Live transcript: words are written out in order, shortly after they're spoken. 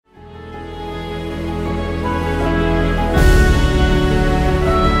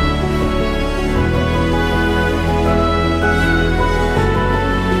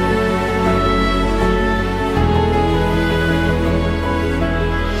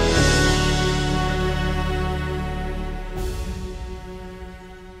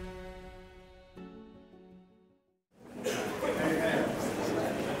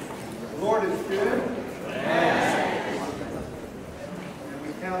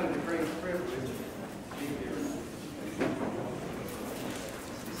count it a great privilege to be here.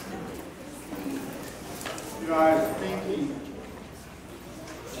 You know, I was thinking,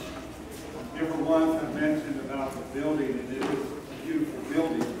 different ones have mentioned about the building, and it is a beautiful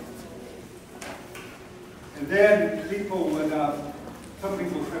building. And then people would, some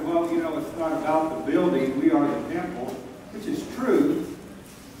people say, well, you know, it's not about the building, we are the temple, which is true.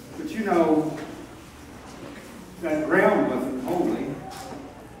 But you know, that ground wasn't holy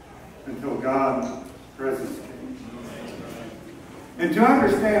until God's presence came. And to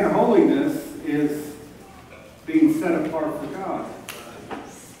understand holiness is being set apart for God.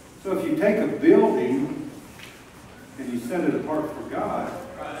 So if you take a building and you set it apart for God,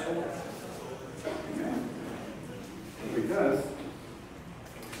 amen. He does.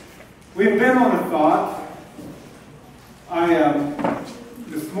 We have been on a thought.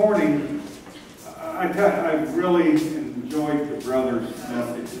 This morning, I really enjoyed the brothers'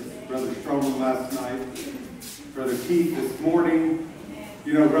 messages. Brother Shalom last night, Brother Keith this morning.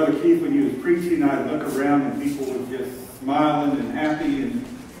 You know, Brother Keith, when he was preaching, I'd look around and people were just smiling and happy, and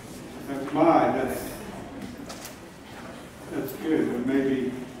I thought, my, that's good. But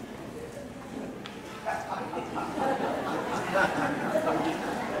maybe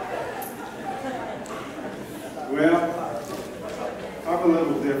well, I'm a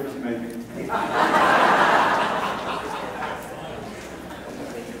little different, maybe.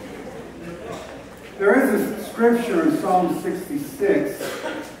 There is a scripture in Psalm 66.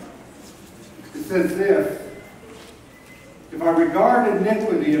 It says this: if I regard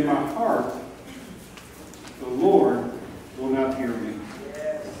iniquity in my heart, the Lord will not hear me.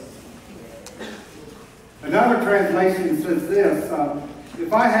 Another translation says this: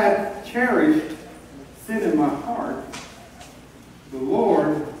 if I had cherished sin in my heart, the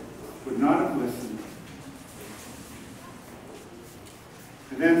Lord would not have listened.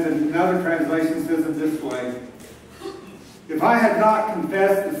 And then another translation says it this way: if I had not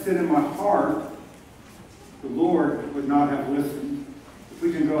confessed the sin in my heart, the Lord would not have listened. If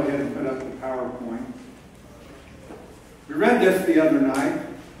we can go ahead and put up the PowerPoint. We read this the other night,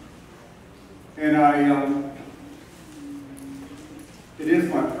 and it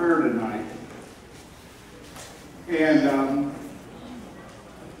is my prayer tonight. And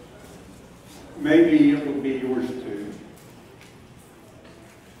maybe it will be yours too.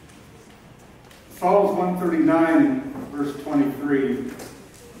 Psalms 139, verse 23.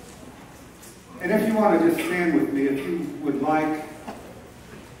 And if you want to just stand with me, if you would like,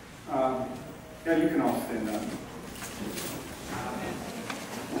 yeah, you can all stand up.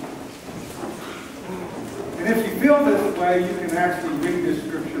 And if you feel this way, you can actually read this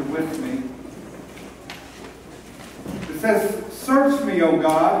scripture with me. It says, search me, O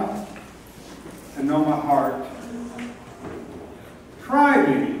God, and know my heart. Try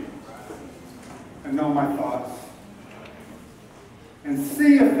me and know my thoughts. And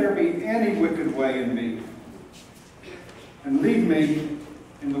see if there be any wicked way in me. And lead me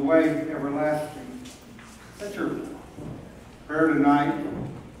in the way everlasting. That's your prayer tonight.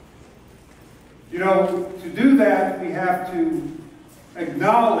 You know, to do that, we have to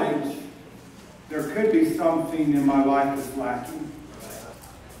acknowledge there could be something in my life that's lacking.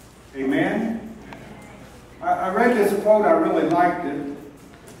 Amen? I read this quote, I really liked it.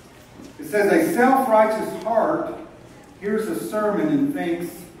 It says, a self-righteous heart hears a sermon and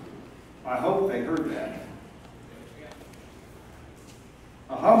thinks, I hope they heard that.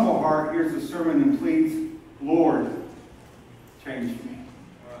 A humble heart hears a sermon and pleads, Lord, change me.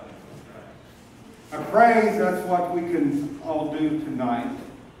 I pray that's what we can all do tonight.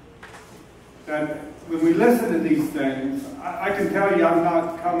 That when we listen to these things, I can tell you I'm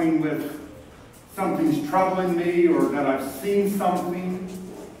not coming with something's troubling me or that I've seen something.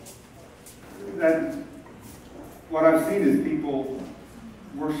 That what I've seen is people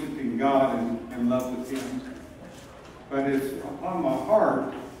worshiping God and in love with Him. But it's upon my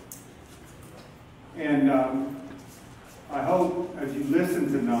heart. And I hope as you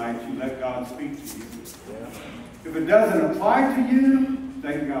listen tonight, you let God speak to you. If it doesn't apply to you,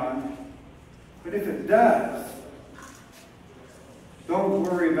 thank God. But if it does, don't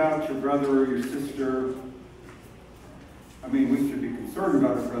worry about your brother or your sister. I mean, we should be concerned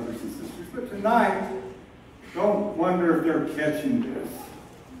about our brothers and sisters. But tonight, don't wonder if they're catching this.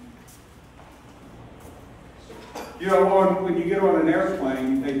 You know, when you get on an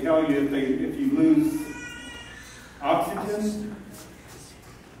airplane, they tell you if you lose oxygen,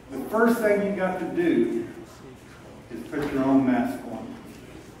 the first thing you got to do is put your own mask on.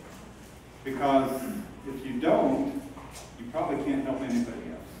 Because if you don't, you probably can't help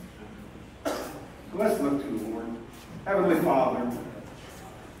anybody else. So let's look to the Lord. Heavenly Father,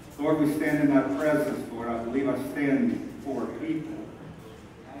 Lord, we stand in thy presence, Lord. I believe I stand for people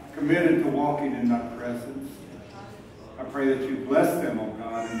committed to walking in thy presence. I pray that you bless them, oh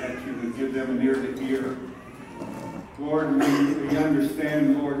God, and that you would give them an ear to hear. Lord, we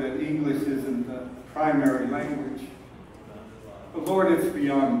understand, Lord, that English isn't the primary language. But Lord, it's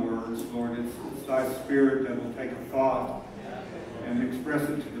beyond words, Lord. It's thy spirit that will take a thought and express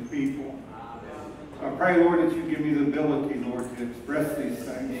it to the people. So I pray, Lord, that you give me the ability, Lord, to express these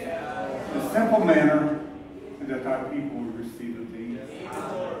things in a simple manner, and that thy people will receive of thee.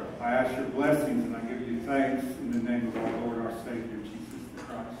 I ask your blessings, and I give you thanks in the name of our Lord, our Savior, Jesus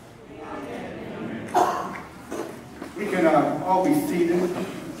Christ. Amen. We can all be seated.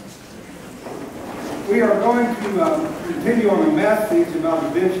 We are going to continue on a message about the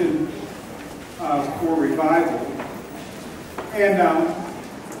vision for revival. And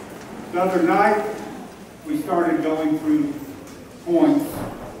the other night, we started going through points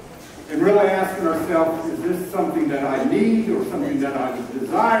and really asking ourselves, is this something that I need or something that I would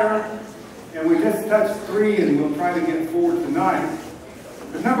desire? And we just touched 3, and we'll try to get 4 tonight.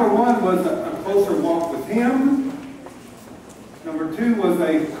 But number 1 was a closer walk with him. Number 2 was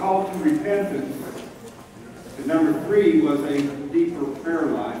a call to repentance. And number 3 was a deeper prayer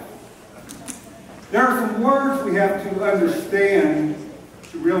life. There are some words we have to understand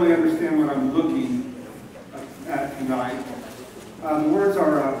to really understand what I'm looking at tonight. The words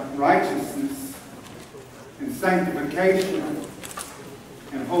are righteousness and sanctification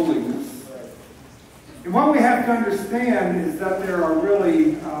and holiness. And what we have to understand is that there are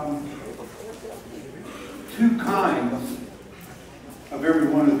really 2 kinds of every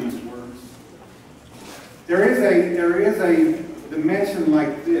one of these words. There is a dimension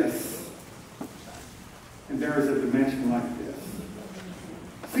like this, and there is a dimension like this.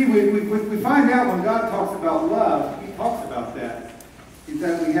 See, we find out when God talks about love, he talks about that. Is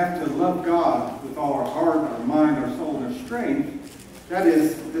that we have to love God with all our heart, our mind, our soul, and our strength. That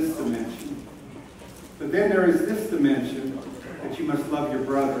is this dimension. But then there is this dimension that you must love your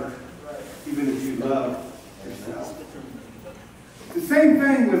brother, even if you love yourself. The same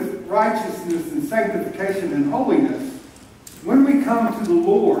thing with righteousness and sanctification and holiness. When we come to the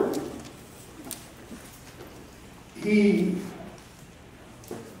Lord, he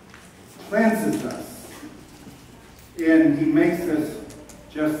cleanses us and he makes us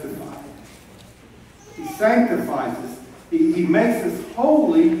justified. He sanctifies us. He makes us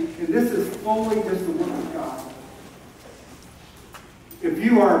holy, and this is fully just the work of God. If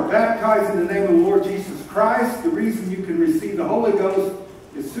you are baptized in the name of the Lord Jesus Christ, the reason you can receive the Holy Ghost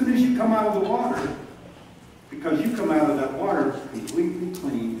as soon as you come out of the water, because you come out of that water completely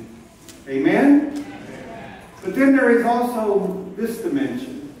clean. Amen? But then there is also this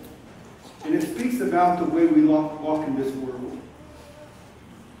dimension, and it speaks about the way we walk in this world.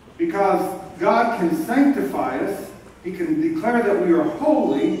 Because God can sanctify us, he can declare that we are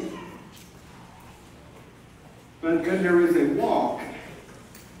holy, but then there is a walk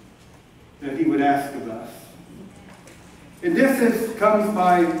that he would ask of us. And this comes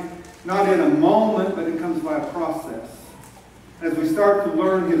by, not in a moment, but it comes by a process. As we start to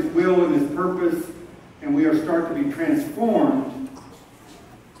learn his will and his purpose, and we are start to be transformed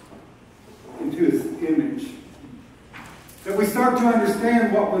into his image. That we start to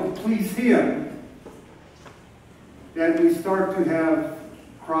understand what would please him. That we start to have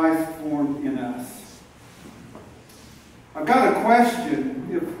Christ formed in us. I've got a question.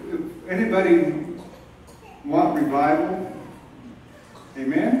 If anybody want revival?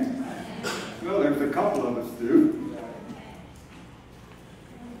 Amen? Well, there's a couple of us do.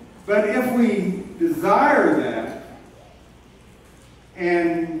 But if we desire that,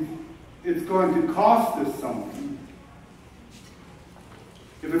 and it's going to cost us something,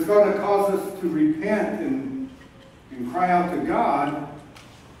 if it's going to cause us to repent and cry out to God,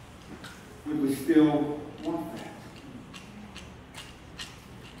 would we still want that?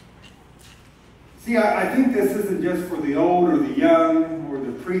 See, I think this isn't just for the old or the young or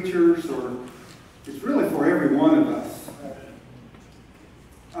the preachers, or it's really for every one of us.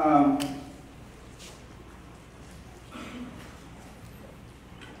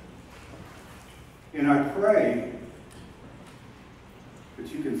 And I pray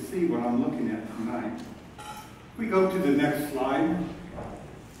that you can see what I'm looking at tonight. We go to the next slide.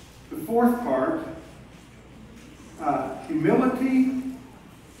 The 4th part, humility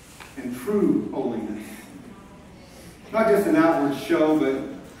and true holiness. Not just an outward show, but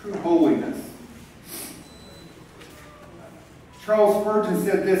true holiness. Charles Spurgeon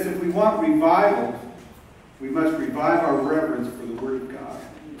said this: if we want revival, we must revive our reverence for the Word of God.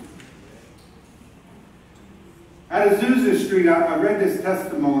 At Azusa Street, I read this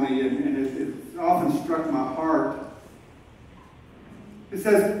testimony, and it often struck my heart. It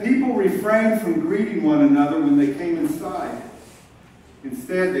says, people refrained from greeting one another when they came inside.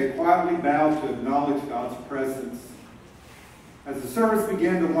 Instead, they quietly bowed to acknowledge God's presence. As the service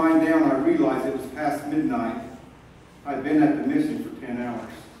began to wind down, I realized it was past midnight. I'd been at the mission for 10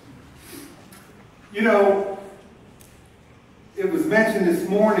 hours. You know, it was mentioned this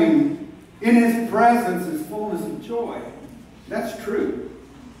morning, in His presence is fullness of joy. That's true.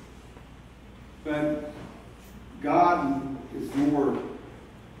 But God is more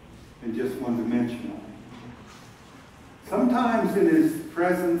than just one-dimensional. Sometimes in His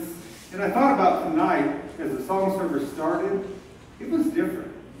presence, and I thought about tonight, as the song service started, it was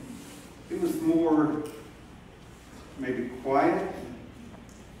different. It was more, maybe quiet.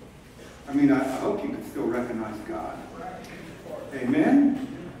 I mean, I hope you can still recognize God. Amen?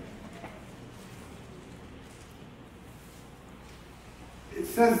 It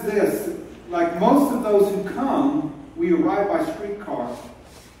says this, like most of those who come, we arrive by streetcar.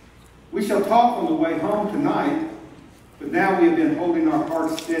 We shall talk on the way home tonight, but now we have been holding our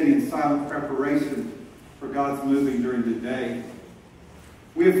hearts steady in silent preparation for God's moving during the day.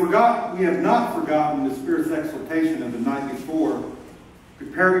 We have not forgotten the Spirit's exhortation of the night before.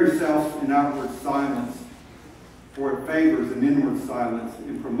 Prepare yourselves in outward silence, for it favors an inward silence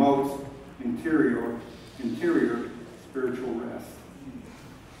and promotes interior spiritual rest.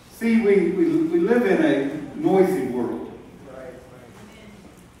 See, we live in a noisy world.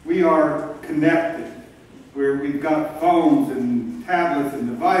 We are connected, where we've got phones and tablets and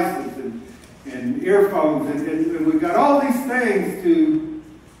devices and earphones, and we've got all these things to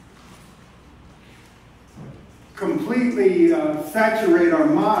completely saturate our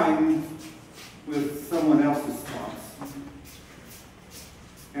minds with someone else's thoughts.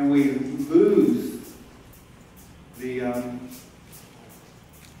 And we lose the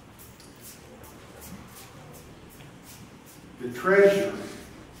treasure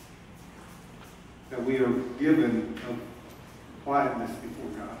that we are given of quietness before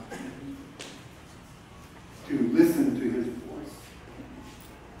God, to listen to His voice.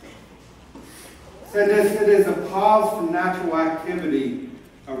 Said this, it is a pause from natural activity,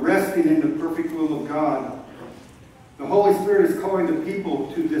 a resting in the perfect will of God. The Holy Spirit is calling the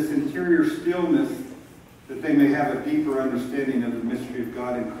people to this interior stillness that they may have a deeper understanding of the mystery of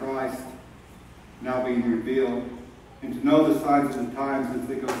God in Christ now being revealed, and to know the signs of the times as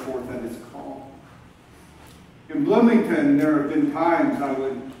they go forth at His call. In Bloomington, there have been times I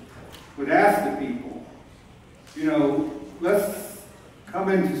would ask the people, you know, let's come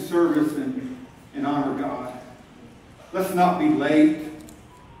into service and honor God. Let's not be late.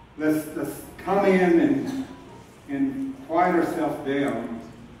 Let's come in and quiet ourselves down,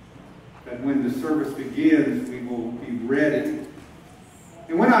 that when the service begins, we will be ready.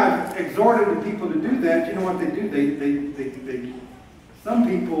 And when I've exhorted the people to do that, you know what they do? Some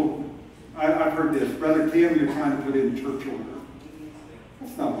people, I've heard this, Brother Tim, you're trying to put in church order.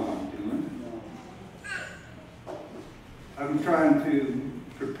 That's not what I'm doing. I'm trying to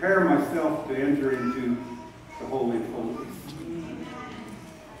prepare myself to enter into the Holy of Holies.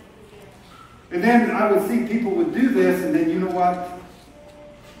 And then I would see people would do this, and then you know what?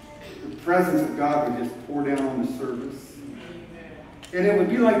 The presence of God would just pour down on the service. And it would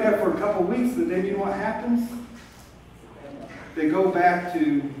be like that for a couple of weeks, but then you know what happens? They go back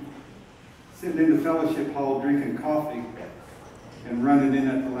to sitting in the fellowship hall drinking coffee and running in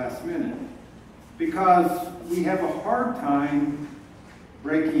at the last minute. Because we have a hard time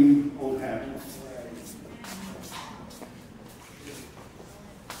breaking old habits.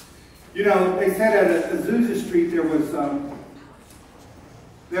 You know, they said at Azusa Street there was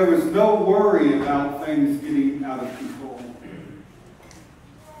no worry about things getting out of control,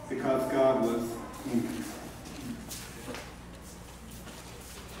 because God was in control.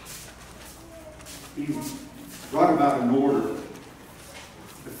 He brought about an order,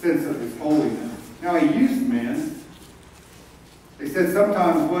 a sense of His holiness. Now, He used men. They said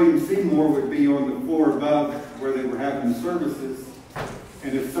sometimes William Seymour would be on the floor above where they were having the services,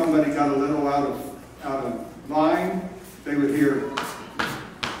 and if somebody got a little out of line, they would hear,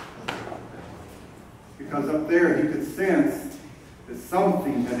 because up there he could sense that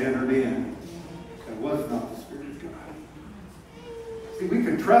something had entered in that was not the Spirit of God. See, we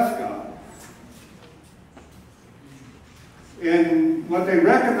can trust God. And what they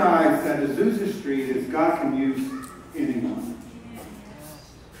recognized at Azusa Street is God can use anyone.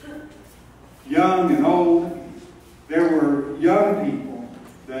 Young and old. There were young people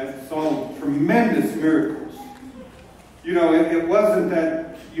that saw tremendous miracles. You know, it wasn't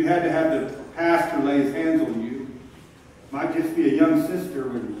that you had to have the pastor lay his hands on you. sister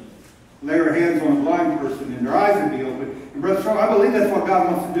would lay her hands on a blind person and their eyes would be open. And Brother Strong, I believe that's what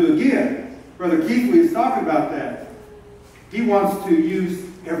God wants to do again. Brother Keith was talking about that. He wants to use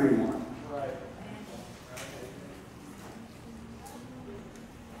everyone. Right.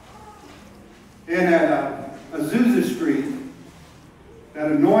 And at Azusa Street,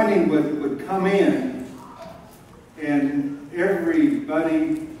 that anointing would come in, and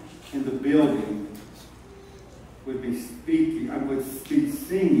everybody in the building would be speaking, would be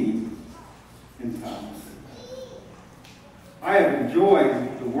singing in tongues. I have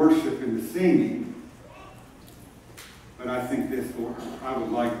enjoyed the worship and the singing, but I think this, Lord, I would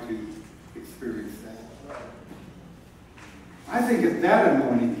like to experience that. I think if that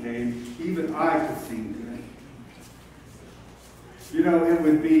anointing came, even I could sing good. You know, it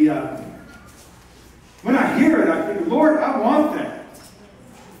would be, when I hear it, I think, Lord, I want that.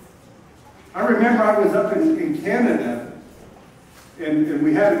 I remember I was up in Canada, and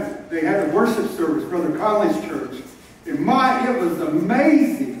they had a worship service, Brother Conley's church. And it was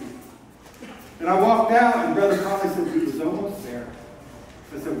amazing. And I walked out, and Brother Conley said, he was almost there.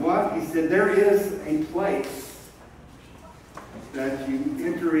 I said, what? He said, there is a place that you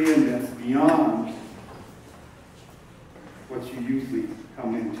enter in that's beyond what you usually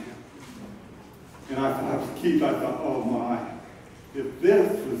come into. And I thought, oh my, if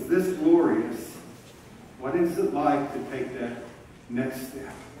this was this glorious, what is it like to take that next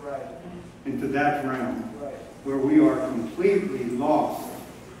step into that realm where we are completely lost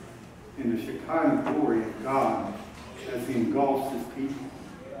in the Shekinah glory of God as He engulfs His people?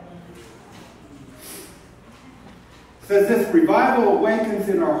 It says this, revival awakens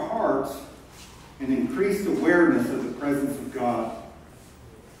in our hearts an increased awareness of the presence of God,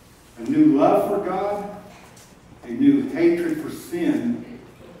 a new love for God, a new hatred for sin,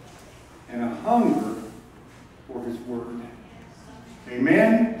 and a hunger for His Word.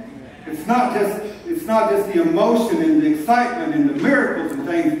 Amen? It's not just the emotion and the excitement and the miracles and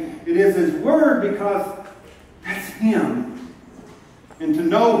things. It is His Word, because that's Him. And to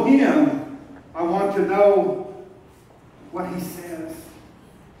know Him, I want to know what He says.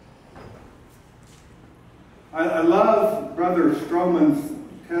 I love Brother Stroman's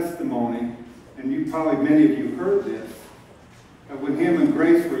testimony, and many of you heard this. When him and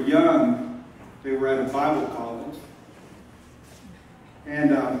Grace were young, they were at a Bible college.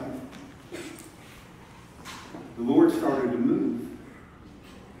 And the Lord started to move.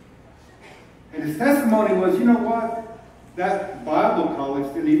 And his testimony was, you know what? That Bible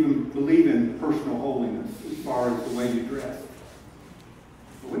college didn't even believe in personal holiness as far as the way you dressed.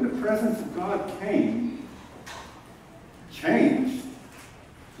 But when the presence of God came, changed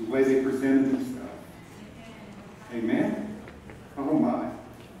the way they presented themselves. Amen? Oh my.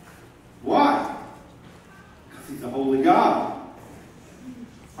 Why? Because He's a holy God.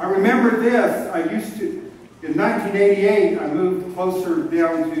 I remember this. In 1988, I moved closer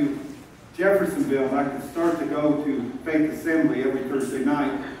down to Jeffersonville, and I could start to go to Faith Assembly every Thursday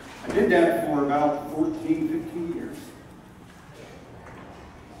night. I did that for about 14, 15 years.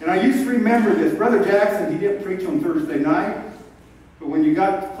 And I used to remember this. Brother Jackson, he didn't preach on Thursday night, but when you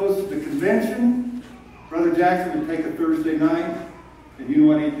got close to the convention, Brother Jackson would take a Thursday night, and you know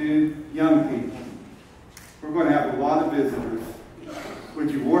what he'd do? Young people, we're going to have a lot of visitors.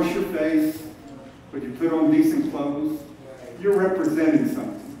 Would you wash your face? Would you put on decent clothes? You're representing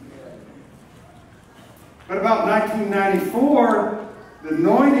something. But about 1994, the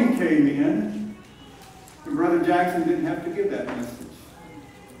anointing came in, and Brother Jackson didn't have to give that message.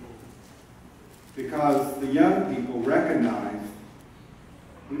 Because the young people recognized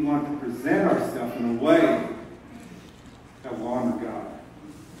we want to present ourselves in a way that will honor God.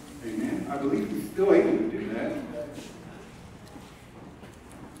 Amen. I believe He's still able to do that.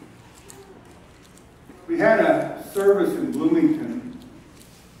 We had a service in Bloomington,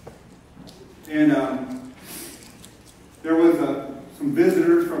 and there was some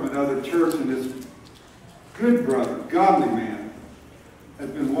visitors from another church, and this good brother, godly man, has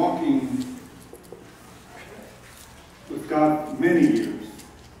been walking with God many years,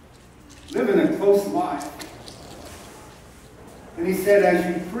 living a close life. And he said, as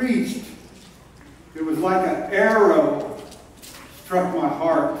you preached, it was like an arrow struck my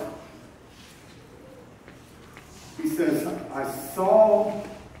heart. He says, I saw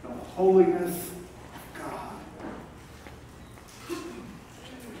the holiness of God.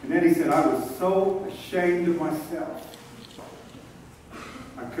 And then he said, I was so ashamed of myself,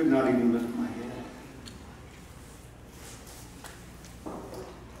 I could not even lift my head.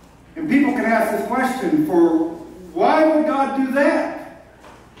 And people can ask this question why would God do that?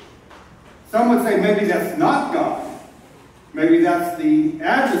 Some would say maybe that's not God. Maybe that's the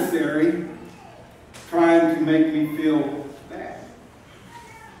adversary trying to make me feel bad.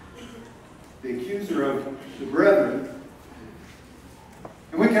 The accuser of the brethren.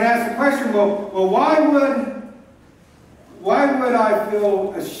 And we can ask the question, well, why would I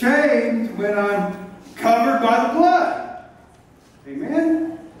feel ashamed when I'm covered by the blood?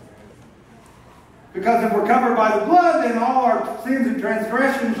 Amen? Because if we're covered by the blood, then all our sins and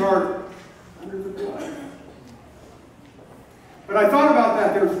transgressions are under the blood. But I thought about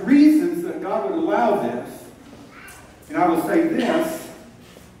that. There's reasons that God would allow this. And I will say this.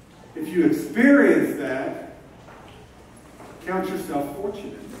 If you experience that, count yourself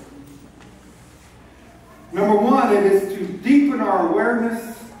fortunate. Number one, it is to deepen our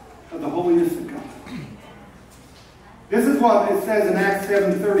awareness of the holiness of God. This is what it says in Acts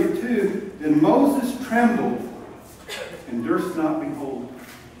 7:32. Then Moses trembled and durst not behold.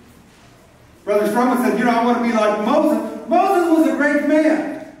 Brother Strowman said, I want to be like Moses. Moses was a great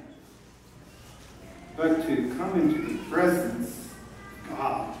man. But to come into the presence of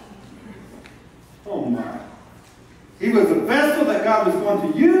God, oh my. He was a vessel that God was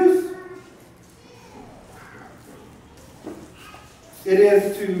going to use. It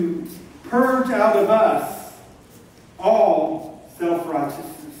is to purge out of us all self-righteousness.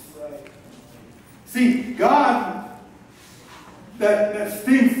 See, God, that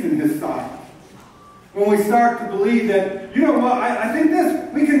stinks in His sight. When we start to believe that, you know what, I think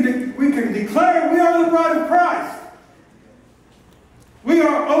this, we can declare we are the bride of Christ. We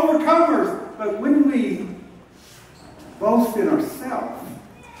are overcomers. But when we boast in ourselves,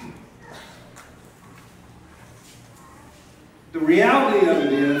 the reality of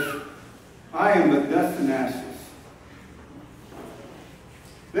it is, I am but dust and ashes.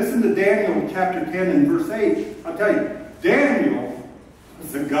 Listen to Daniel chapter 10 and verse 8. I'll tell you, Daniel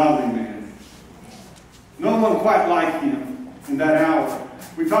was a godly man. No one quite like him in that hour.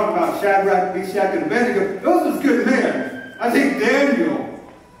 We talk about Shadrach, Meshach, and Abednego. Those was good men. I think Daniel.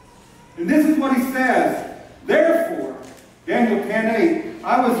 And this is what he says. Therefore, Daniel 10:8,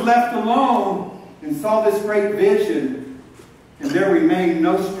 I was left alone and saw this great vision, and there remained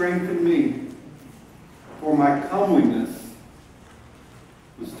no strength in me. For my comeliness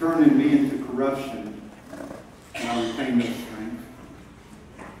was turning me into corruption, and I retained no strength.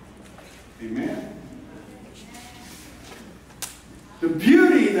 Amen. The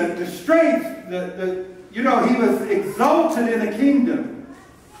beauty, the strength, he was exalted in the kingdom.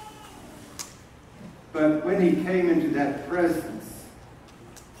 But when he came into that presence,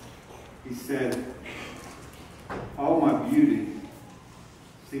 he said, all my beauty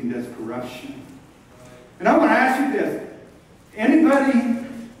seemed as corruption. And I want to ask you this. Anybody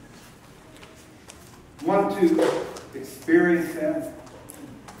want to experience that?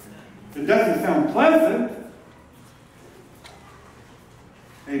 It doesn't sound pleasant.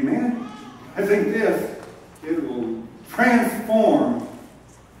 Amen. I think it will transform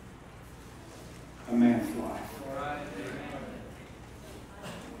a man's life.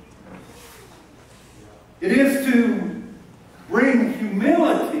 It is to bring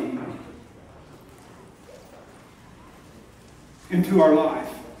humility into our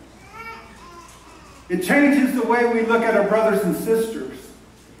life. It changes the way we look at our brothers and sisters.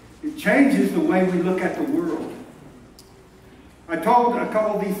 It changes the way we look at the world. I told a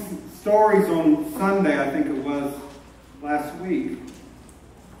couple of these stories on Sunday, I think it was, last week.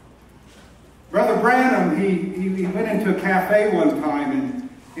 Brother Branham, he went into a cafe one time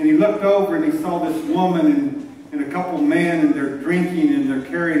and he looked over and he saw this woman and a couple of men and they're drinking and they're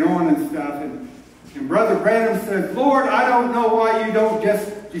carrying on and stuff. And Brother Branham said, Lord, I don't know why you don't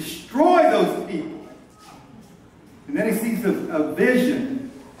just destroy those people. And then he sees a vision.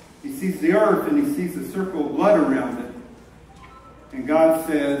 He sees the earth and he sees a circle of blood around it. And God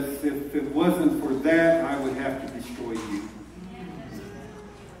says, if it wasn't for that, I would have to destroy you.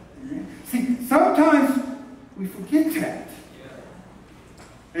 See, sometimes we forget that.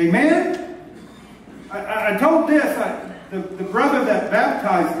 Amen? I told this, the brother that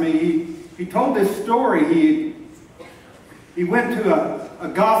baptized me, he told this story. He went to a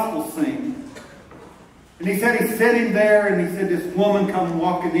gospel sing. And he said he's sitting there and he said this woman come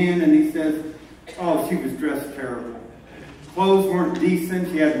walking in and he says, oh, she was dressed terrible. Clothes weren't decent.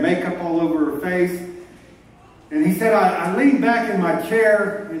 She had makeup all over her face. And he said, I leaned back in my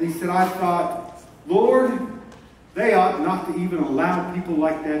chair and he said, I thought, Lord, they ought not to even allow people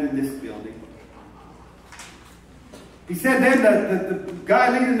like that in this building. He said then the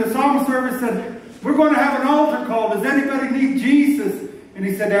guy leading the psalm service said, we're going to have an altar call. Does anybody need Jesus? And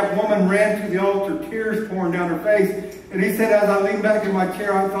he said that woman ran to the altar, tears pouring down her face. And he said, as I leaned back in my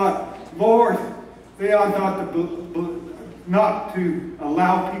chair, I thought, Lord, they ought not to not to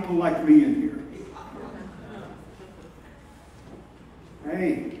allow people like me in here.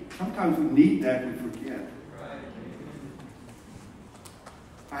 Hey, sometimes we need that, we forget.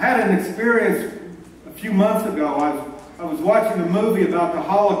 I had an experience a few months ago. I was watching a movie about the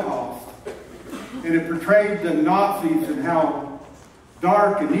Holocaust, and it portrayed the Nazis and how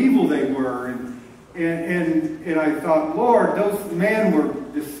dark and evil they were. And I thought, Lord, those men were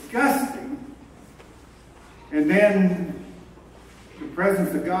disgusting. And then the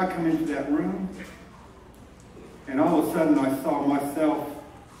presence of God come into that room, and all of a sudden I saw myself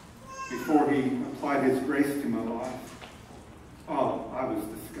before He applied His grace to my life. Oh, I was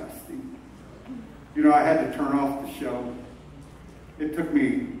disgusting. You know, I had to turn off the show. It took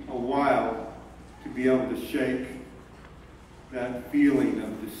me a while to be able to shake that feeling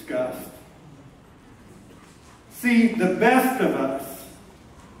of disgust. See, the best of us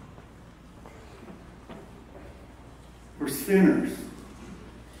were sinners.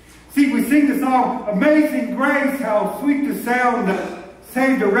 See, we sing the song, Amazing Grace, how sweet the sound that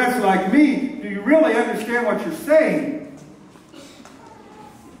saved a wretch like me. Do you really understand what you're saying?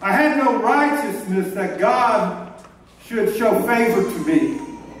 I had no righteousness that God should show favor to me,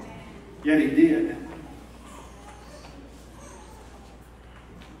 yet He did.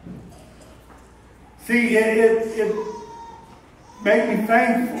 See, it made me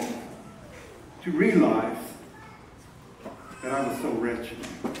thankful to realize that I was so wretched.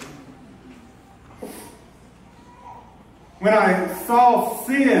 When I saw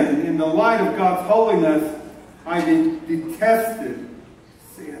sin in the light of God's holiness, I detested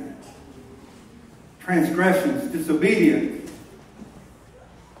sin, transgressions, disobedience.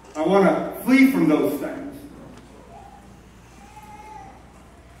 I want to flee from those things.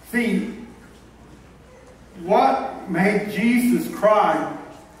 See, what made Jesus cry,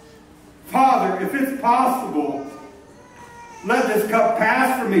 Father, if it's possible, let this cup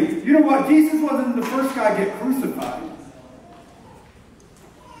pass from me? You know what? Jesus wasn't the first guy to get crucified.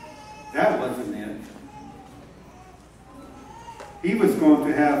 That wasn't it. He was going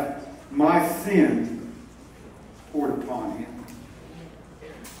to have my sin poured upon Him.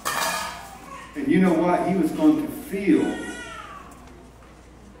 And you know what? He was going to feel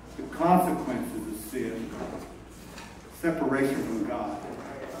the consequences of sin. Separation from God.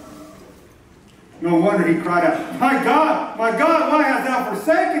 No wonder He cried out, my God, why hast thou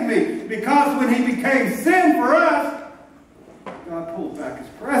forsaken me? Because when He became sin for us, God pulled back His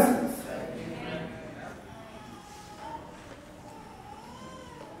presence.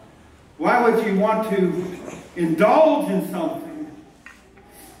 Why would you want to indulge in something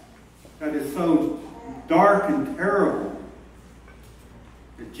that is so dark and terrible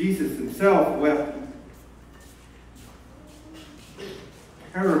that Jesus Himself wept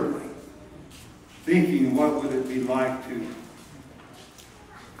terribly, thinking what would it be like to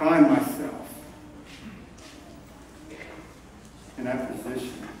find myself in that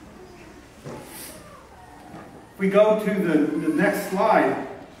position? If we go to the next slide,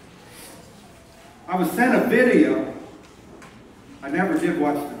 I was sent a video. I never did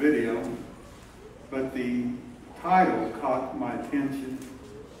watch the video, but the title caught my attention.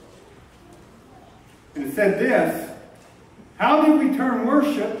 And it said this, how did we turn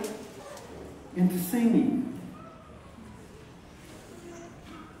worship into singing?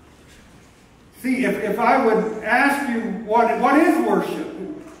 See, if I would ask you what is worship,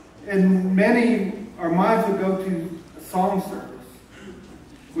 and many, our minds would go to a song service.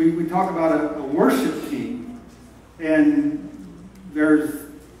 We talk about a worship team, and there's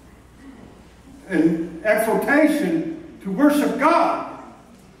an exhortation to worship God.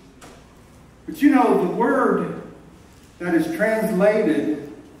 But you know, the word that is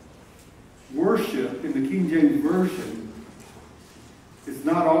translated worship in the King James Version is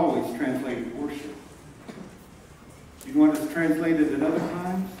not always translated worship. You know what it's translated at other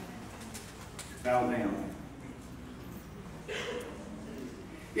times? Bow down.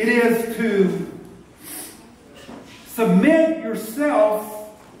 It is to submit yourself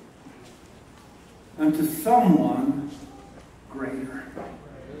unto someone greater.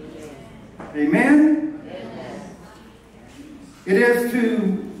 Amen? It is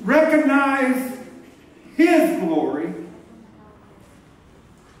to recognize His glory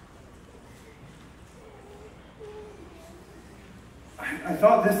I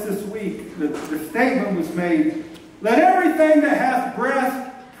thought this week, the statement was made, let everything that hath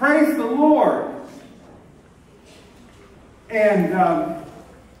breath praise the Lord. And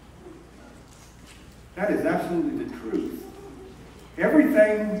that is absolutely the truth.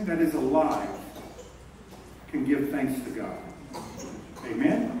 Everything that is alive can give thanks to God.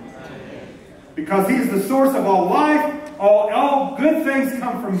 Amen? Because He is the source of all life, all good things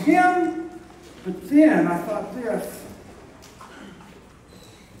come from Him. But then I thought this.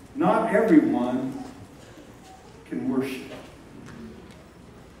 Not everyone can worship.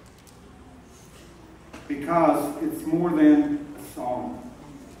 Because it's more than a song.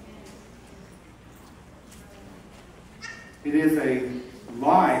 It is a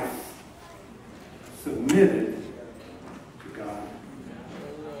life submitted to God.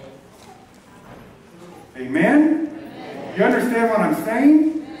 Amen? You understand what I'm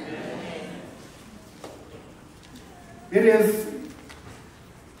saying? It is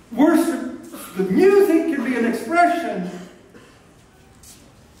worship. The music can be an expression.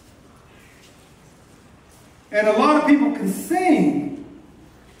 And a lot of people can sing.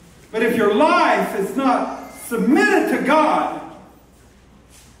 But if your life is not submitted to God,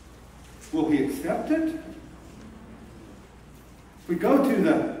 will He accept it? If we go to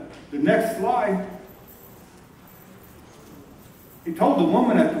the next slide, He told the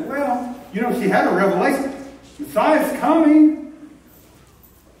woman at the well, you know, she had a revelation. Messiah's coming.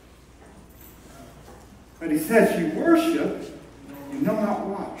 But He said she worshiped, you know not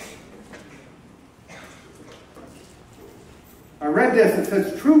what. I read this. It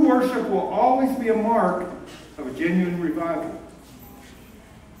says, true worship will always be a mark of a genuine revival.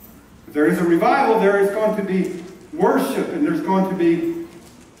 If there is a revival, there is going to be worship, and there's going to be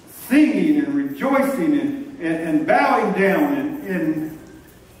singing and rejoicing and bowing down.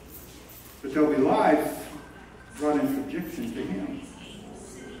 But there'll be lives brought in subjection to Him.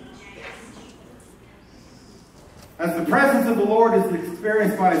 As the presence of the Lord is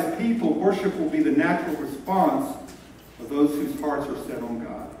experienced by His people, worship will be the natural response of those whose hearts are set on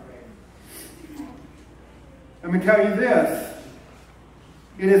God. Let me tell you this.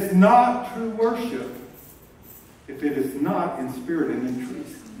 It is not true worship if it is not in spirit and in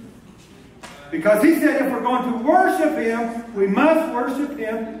truth. Because He said if we're going to worship Him, we must worship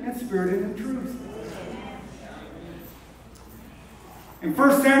Him in spirit and in truth. In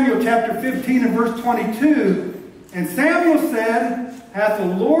 1 Samuel chapter 15 and verse 22, and Samuel said, hath the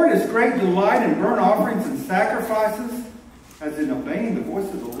Lord as great delight in burnt offerings and sacrifices as in obeying the voice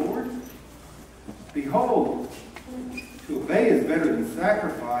of the Lord? Behold, to obey is better than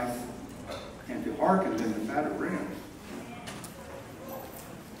sacrifice, and to hearken than the fat of rams.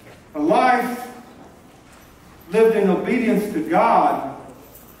 A life lived in obedience to God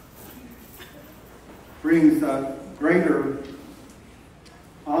brings a greater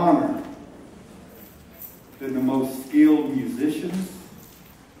honor than the most skilled musicians,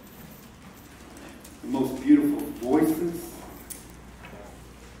 the most beautiful voices.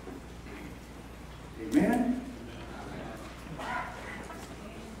 Amen?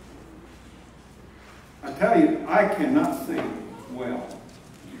 I tell you, I cannot sing well.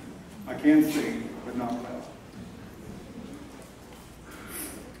 I can sing, but not well.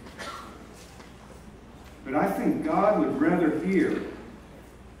 But I think God would rather hear,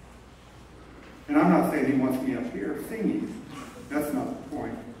 and I'm not saying He wants me up here singing. That's not the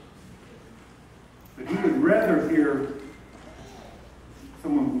point. But He would rather hear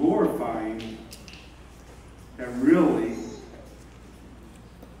someone glorifying that really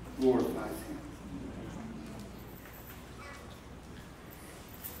glorifies Him.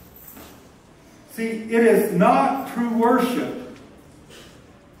 See, it is not true worship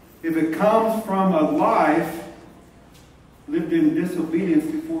if it comes from a life lived in disobedience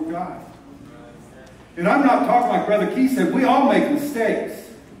before God. And I'm not talking like Brother Keith said, we all make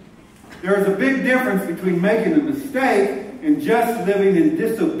mistakes. There is a big difference between making a mistake and just living in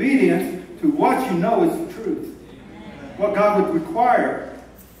disobedience to what you know is the truth. What God would require.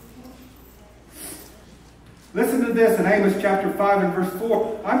 Listen to this in Amos chapter 5 and verse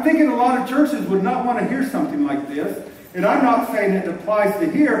 4. I'm thinking a lot of churches would not want to hear something like this. And I'm not saying it applies to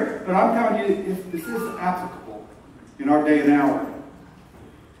here, but I'm telling you this is applicable in our day and hour.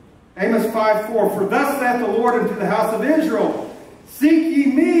 Amos 5:4, for thus saith the Lord unto the house of Israel, seek ye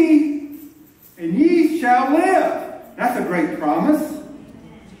me, and ye shall live. That's a great promise.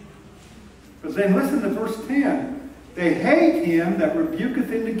 But then listen to verse 10. They hate him that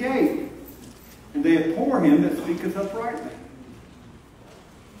rebuketh in the gate, and they abhor him that speaketh uprightly.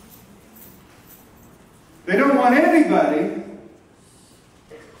 They don't want anybody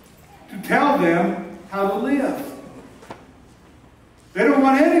to tell them how to live. They don't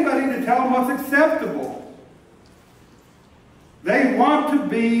want anybody to tell them what's acceptable. They want to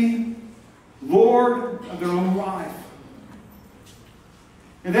be Lord of their own life.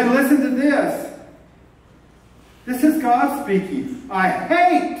 And then listen to this. This is God speaking.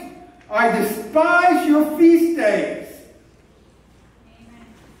 I despise your feast days.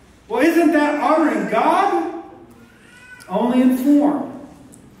 Well, isn't that honoring God? only in form.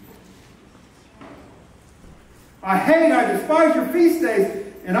 I despise your feast days,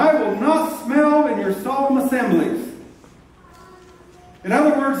 and I will not smell in your solemn assemblies. In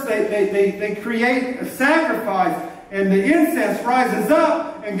other words, they create a sacrifice, and the incense rises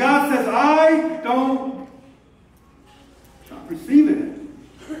up, and God says, I don't receive it.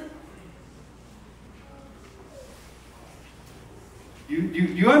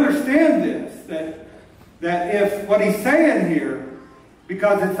 You understand this, that if what he's saying here,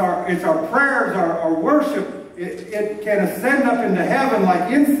 because it's our prayers, our worship, it can ascend up into heaven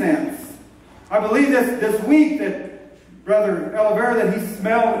like incense. I believe this week that Brother Oliveira, that he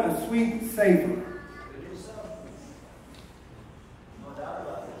smelled a sweet savor. No doubt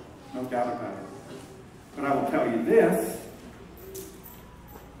about it. No doubt about it. But I will tell you this.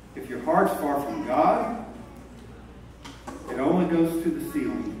 If your heart's far from God, it only goes to the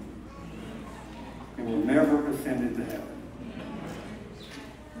ceiling and will never ascend into heaven.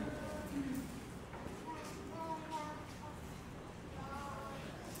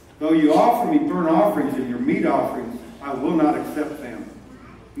 Though you offer me burnt offerings and your meat offerings, I will not accept them.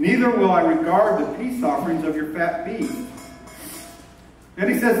 Neither will I regard the peace offerings of your fat beasts.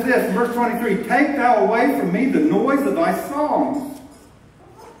 Then he says this, in verse 23, take thou away from me the noise of thy songs,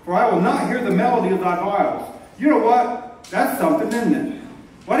 for I will not hear the melody of thy viols. You know what? That's something, isn't it?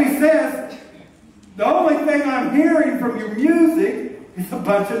 What he says, the only thing I'm hearing from your music is a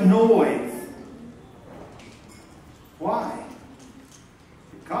bunch of noise. Why?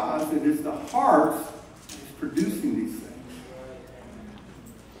 Because it is the heart that is producing these things.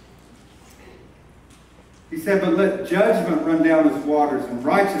 He said, but let judgment run down as waters and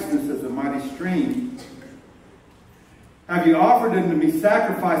righteousness as a mighty stream. Have you offered unto me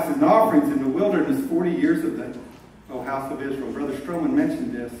sacrifices and offerings in the wilderness 40 years of the, O house of Israel? Brother Stroman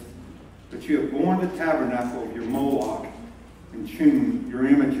mentioned this. But you have borne the tabernacle of your Moloch and tuned your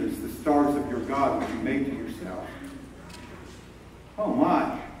images, the stars of your God which you made to yourself. Oh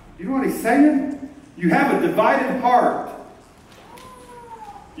my. You know what he's saying? You have a divided heart.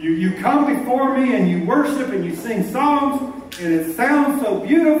 You come before me and you worship and you sing songs and it sounds so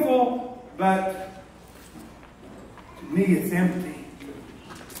beautiful, but to me it's empty.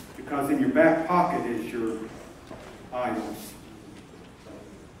 Because in your back pocket is your idols.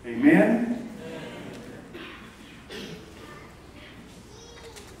 Amen?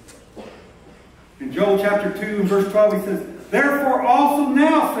 In Joel chapter 2 and verse 12 he says, therefore also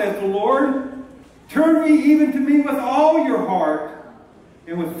now, saith the Lord, turn ye even to me with all your heart,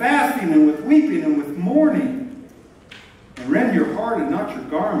 and with fasting, and with weeping, and with mourning, and rend your heart and not your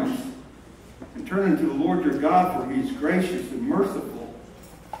garments, and turn unto the Lord your God, for he is gracious and merciful,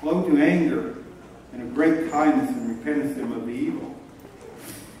 slow to anger, and of great kindness, and repenteth him of the evil.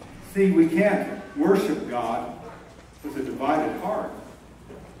 See, we can't worship God with a divided heart.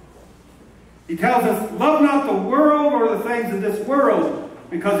 He tells us, love not the world or the things of this world,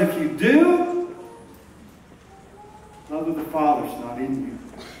 because if you do, love of the Father's not in you.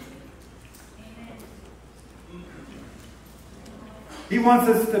 He wants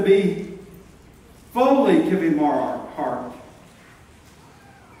us to be fully give him our heart.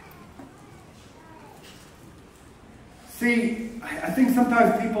 See, I think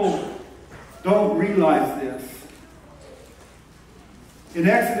sometimes people don't realize this. In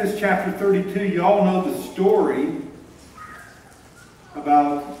Exodus chapter 32, you all know the story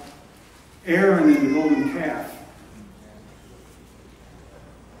about Aaron and the golden calf.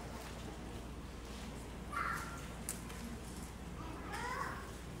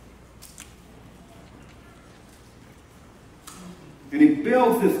 And he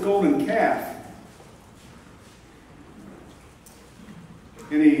builds this golden calf.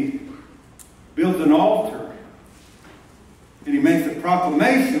 And he builds an altar. And he makes a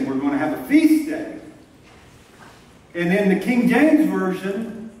proclamation, we're going to have a feast day. And in the King James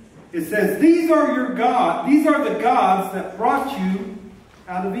Version, it says, these are your gods, these are the gods that brought you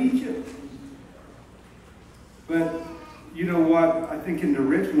out of Egypt. But you know what? I think in the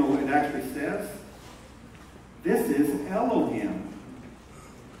original it actually says, this is Elohim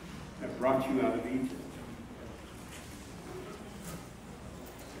that brought you out of Egypt.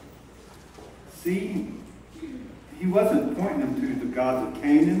 See, he wasn't pointing them to the gods of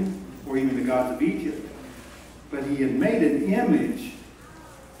Canaan or even the gods of Egypt. But he had made an image.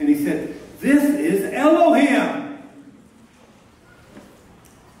 And he said, this is Elohim.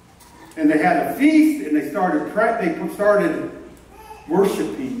 And they had a feast and they started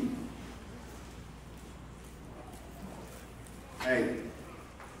worshiping. Hey,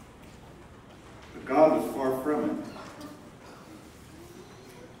 but God was far from it.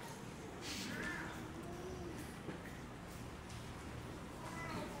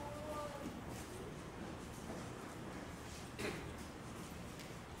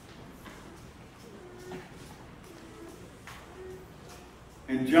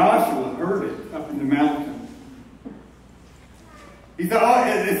 And Joshua heard it up in the mountain. He thought, oh,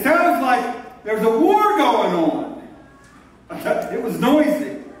 it sounds like there's a war going on. It was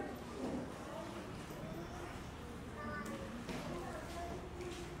noisy.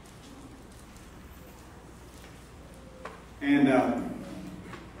 And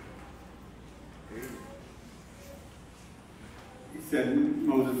he said,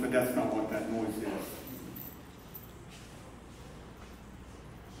 Moses, but that's not what that noise is.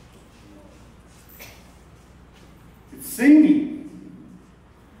 It's singing.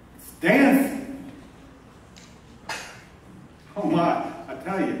 It's dancing. Oh my, I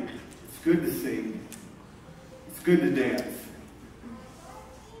tell you, it's good to sing. It's good to dance.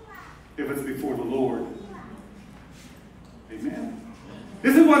 If it's before the Lord. Amen.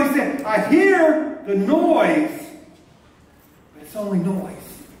 This is what he said. I hear the noise, but it's only noise.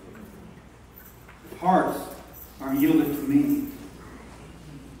 If hearts aren't yielded to me.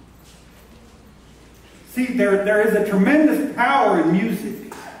 See, there is a tremendous power in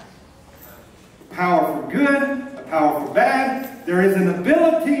music. A power for good, a power for bad. There is an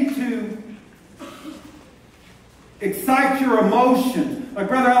ability to excite your emotions. Like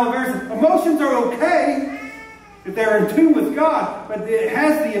Brother Oliver said, emotions are okay if they're in tune with God, but it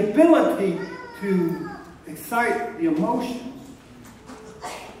has the ability to excite the emotions.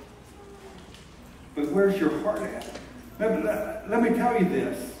 But where's your heart at? Let me tell you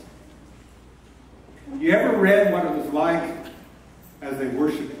this. You ever read what it was like as they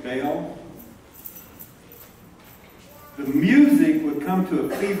worshiped Baal? The music would come to a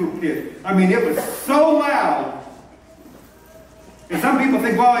fever pitch. I mean, it was so loud. And some people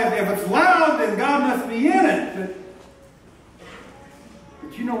think, well, if it's loud, then God must be in it.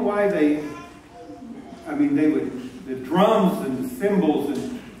 But you know why the drums and the cymbals,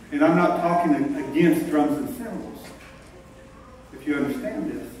 and I'm not talking against drums and cymbals, if you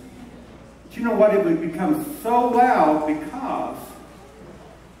understand this. But you know what? It would become so loud because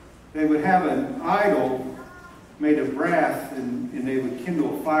they would have an idol made of brass and they would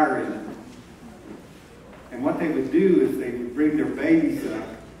kindle a fire in it. And what they would do is they would bring their babies up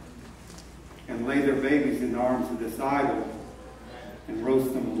and lay their babies in the arms of this idol and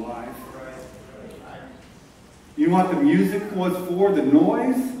roast them alive. You know what the music was for? The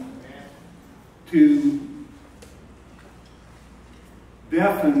noise? To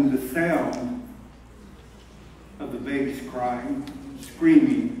deafen the sound of the babies crying,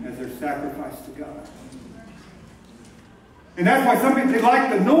 screaming as they're sacrificed to God. And that's why some people like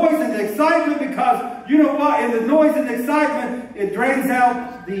the noise and the excitement, because you know what? In the noise and the excitement, it drains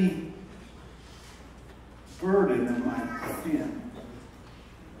out the burden of my sin.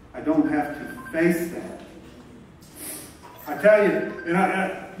 I don't have to face that. I tell you,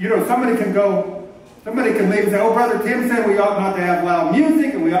 and somebody can leave and say, oh, Brother Tim said we ought not to have loud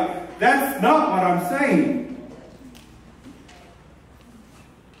music, and that's not what I'm saying.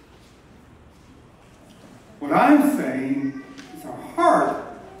 What I'm saying is our heart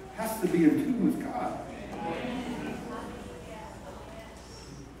has to be in tune with God.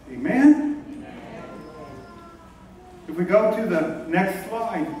 Amen? If we go to the next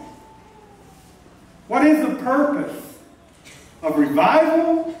slide. What is the purpose of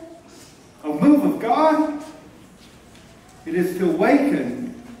revival, of move of God? It is to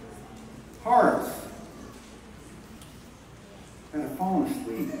awaken hearts that have fallen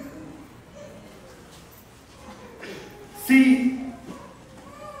asleep. See,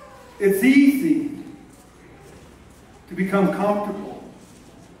 it's easy to become comfortable.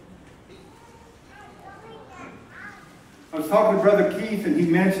 I was talking to Brother Keith, and he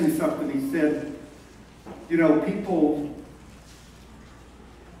mentioned something. He said, people,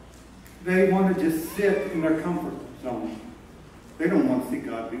 they want to just sit in their comfort zone. They don't want to see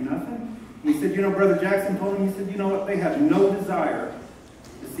God do nothing. And he said, Brother Jackson told him, he said, you know what? They have no desire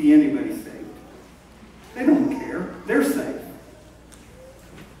to see anybody saved. They don't care. They're safe.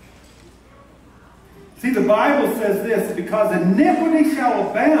 See, the Bible says this, because iniquity shall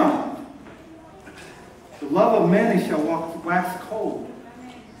abound, the love of many shall wax cold.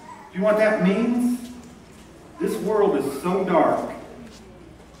 Do you know what that means? This world is so dark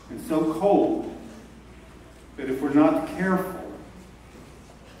and so cold that if we're not careful,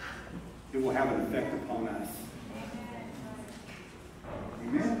 it will have an effect upon us.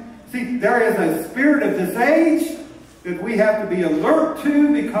 Amen? See, there is a spirit of this age that we have to be alert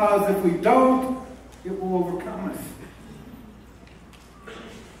to, because if we don't, it will overcome us.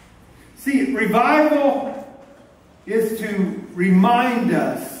 See, revival is to remind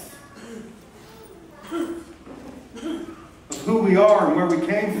us of who we are and where we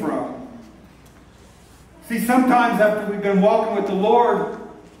came from. See, sometimes after we've been walking with the Lord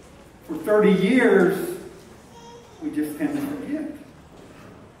for 30 years, we just tend to forget.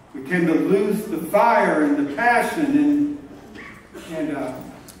 We tend to lose the fire and the passion, and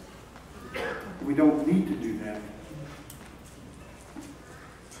we don't need to do that.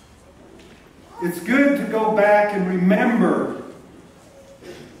 It's good to go back and remember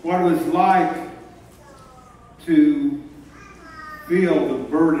what it was like to feel the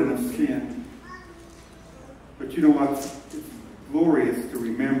burden of sin. But you know what? It's glorious to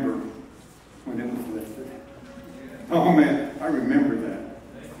remember when it was lifted. Oh man, I remember that.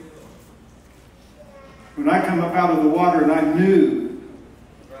 When I come up out of the water and I knew.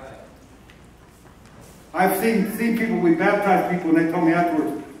 I've seen people, we baptized people, and they told me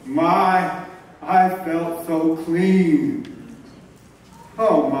afterwards, I felt so clean.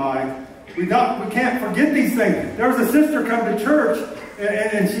 Oh my. We can't forget these things. There was a sister come to church,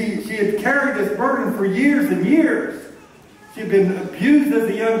 and she had carried this burden for years and years. She had been abused as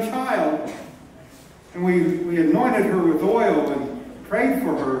a young child. And we anointed her with oil and prayed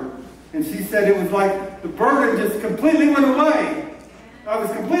for her. And she said it was like the burden just completely went away. I was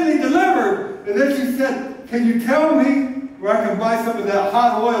completely delivered. And then she said, "Can you tell me where I can buy some of that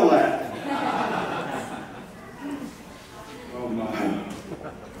hot oil at?" Oh my.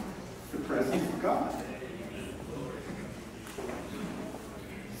 The presence of God.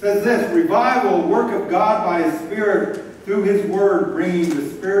 It says this, revival, work of God by His Spirit through His Word, bringing the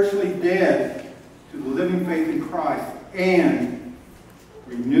spiritually dead to the living faith in Christ, and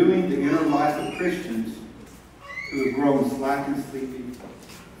renewing the inner life of Christians who have grown slack and sleepy.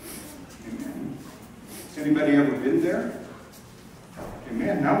 Amen. Anybody ever been there?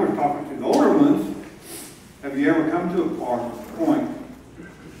 Amen. Now we're talking to the older ones. Have you ever come to a point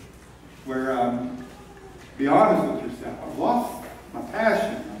where, be honest with yourself, I've lost my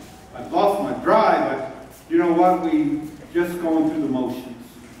passion, I've lost my drive, you know what, we just going through the motions.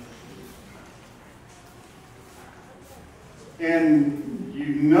 And you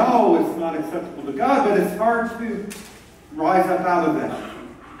know it's not acceptable to God, but it's hard to rise up out of that.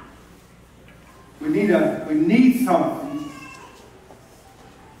 We need something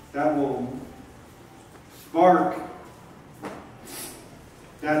that will spark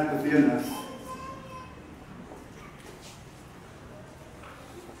that within us.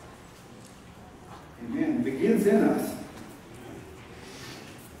 Amen. It begins in us.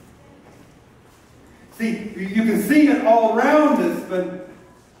 See, you can see it all around us, but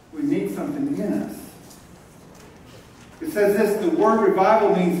we need something in us. It says this, the word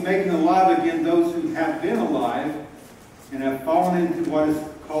revival means making alive again those who have been alive and have fallen into what is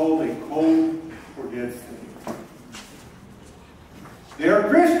called a cold or dead state. They are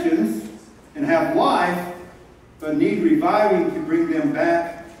Christians and have life, but need reviving to bring them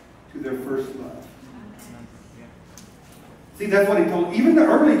back to their first love. See, that's what he told even the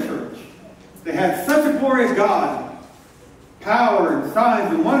early church. They had such a glory of God, power and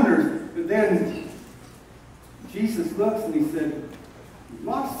signs and wonders, but then Jesus looks and he said, "You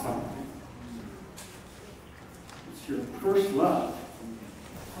lost something. It's your first love.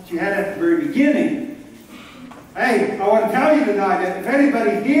 What you had at the very beginning." Hey, I want to tell you tonight that if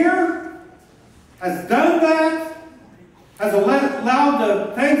anybody here has done that, has allowed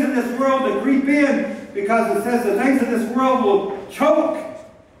the things in this world to creep in, because it says the things in this world will choke.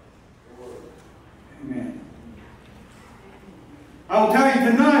 Amen. I will tell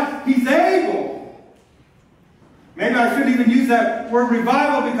you tonight, He's able. Maybe I shouldn't even use that word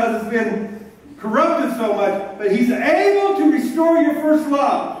revival because it's been corrupted so much, but He's able to restore your first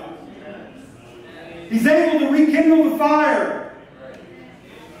love. He's able to rekindle the fire.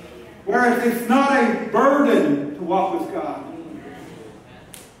 Whereas it's not a burden to walk with God.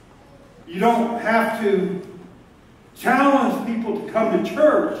 You don't have to challenge people to come to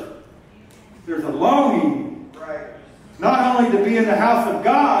church. There's a longing, not only to be in the house of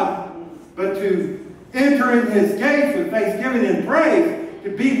God, but to enter in His gates with thanksgiving and praise,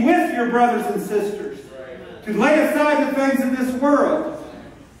 to be with your brothers and sisters, to lay aside the things of this world.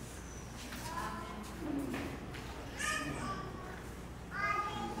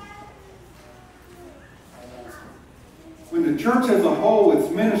 When the church as a whole, its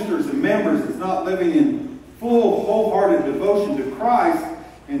ministers and members, is not living in full, wholehearted devotion to Christ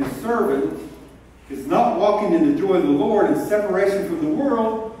and His servant, is not walking in the joy of the Lord in separation from the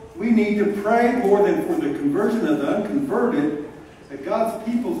world, we need to pray more than for the conversion of the unconverted, that God's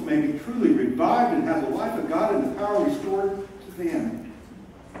peoples may be truly revived and have the life of God and the power restored to them.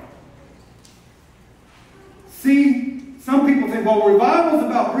 See, some people think, well, revival is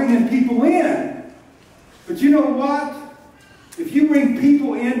about bringing people in. But you know what? If you bring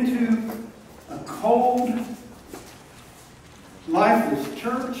people into a cold, lifeless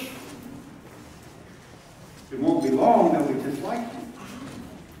church, It won't be long, they'll be just like you.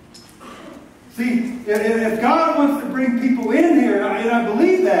 See, if God wants to bring people in here, and I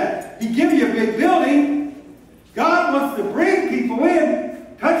believe that, He gives you a big building, God wants to bring people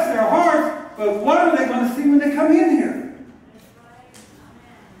in, touch their hearts, but what are they going to see when they come in here?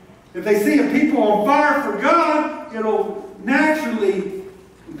 If they see a people on fire for God, it'll naturally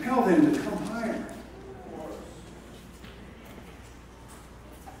compel them to come higher.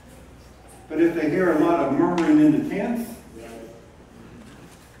 But if they hear a lot of murmuring in the tents,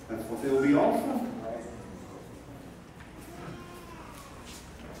 that's what they'll be also.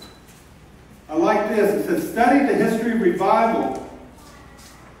 I like this. It says, study the history of revival.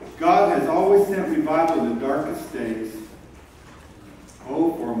 God has always sent revival in the darkest days.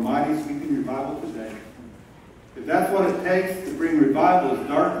 Oh, for a mighty sweeping revival today. If that's what it takes to bring revival is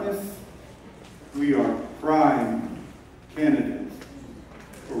darkness, we are prime candidates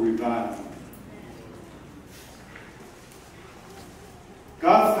for revival.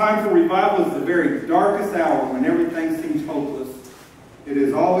 God's time for revival is the very darkest hour when everything seems hopeless. It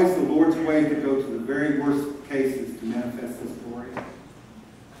is always the Lord's way to go to the very worst cases to manifest His glory.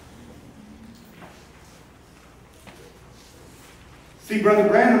 See, Brother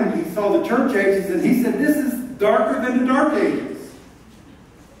Branham, he saw the church ages and he said, this is darker than the dark ages.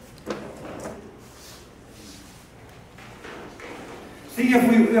 See,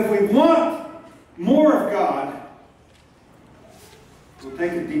 if we want more of God, we'll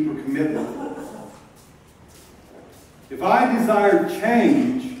take a deeper commitment. If I desire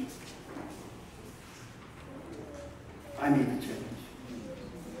change, I need to change.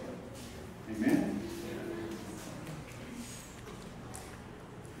 Amen?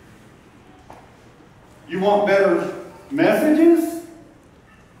 You want better messages?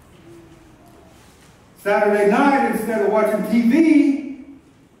 Saturday night, instead of watching TV,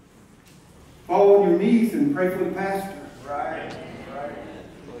 fall on your knees and pray for the pastor. Right.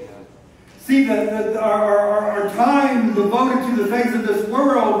 See, our time devoted to the things of this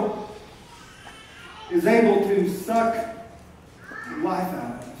world is able to suck life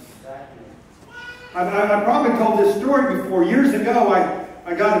out of us. I probably told this story before. Years ago,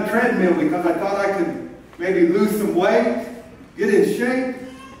 I got a treadmill because I thought I could maybe lose some weight, get in shape.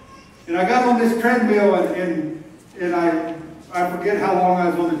 And I got on this treadmill and I forget how long I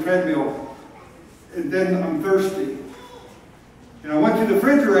was on the treadmill. And then I'm thirsty. And I went to the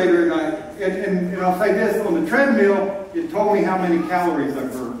refrigerator and I'll say this, on the treadmill, it told me how many calories I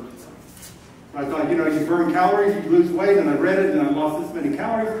burned. I thought, you burn calories, you lose weight, and I read it and I lost this many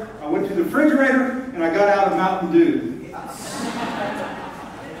calories. I went to the refrigerator and I got out a Mountain Dew.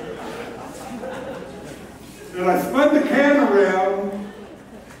 And I spun the can around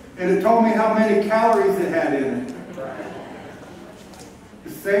and it told me how many calories it had in it. The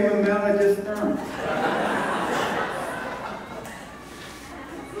same amount I just burned.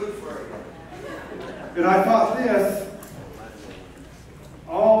 And I thought this,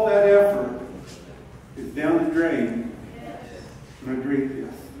 all that effort is down the drain when I drink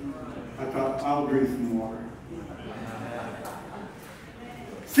this. I thought, I'll drink some water.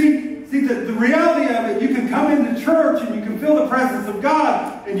 See the reality of it, you can come into church and you can feel the presence of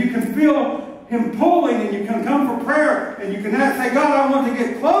God and you can feel Him pulling and you can come for prayer and you can say, God, I want to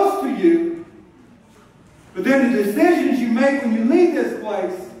get close to you. But then the decisions you make when you leave this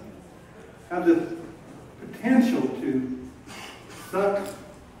place have the potential to suck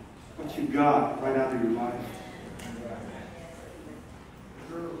what you got right out of your life.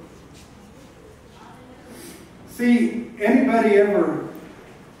 See, anybody ever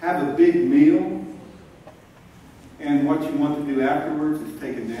have a big meal and what you want to do afterwards is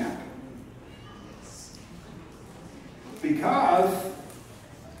take a nap? Because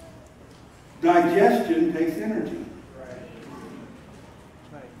digestion takes energy.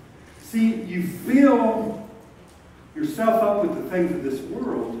 See, you fill yourself up with the things of this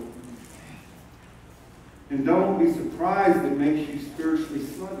world, and don't be surprised it makes you spiritually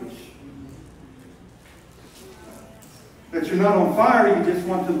sluggish. That you're not on fire, you just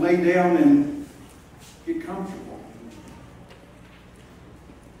want to lay down and get comfortable.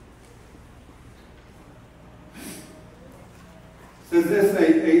 It says this,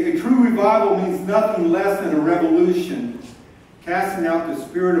 a true revival means nothing less than a revolution, casting out the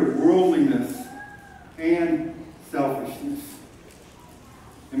spirit of worldliness and selfishness,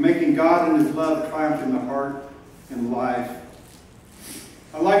 and making God and His love triumph in the heart and life.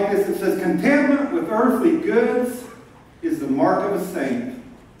 I like this. It says, contentment with earthly goods is the mark of a saint.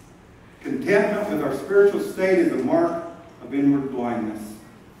 Contentment with our spiritual state is a mark of inward blindness.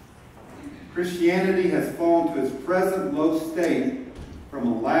 Christianity has fallen to its present low state from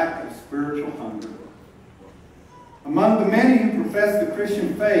a lack of spiritual hunger. Among the many who profess the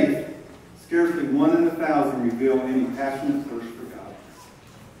Christian faith, scarcely 1 in 1,000 reveal any passionate thirst for God.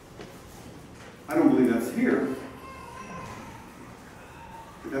 I don't believe that's here,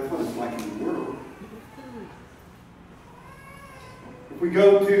 but that's what it's like in the world. If we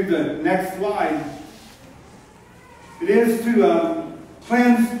go to the next slide, it is to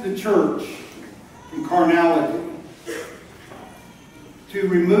cleanse the church from carnality, to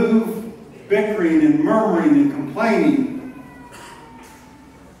remove bickering and murmuring and complaining.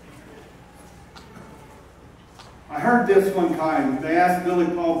 I heard this one time. They asked Billy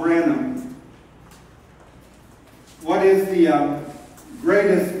Paul Branham, what is the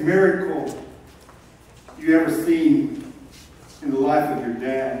greatest miracle you ever seen in the life of your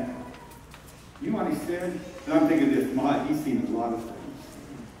dad? You know what he said? And I'm thinking this, he's seen a lot of things.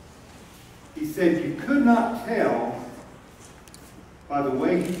 He said, you could not tell by the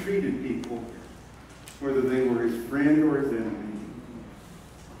way he treated people whether they were his friend or his enemy.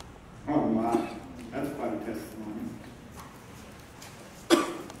 Oh my, that's quite a testimony.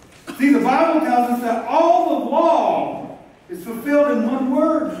 See, the Bible tells us that all the law is fulfilled in one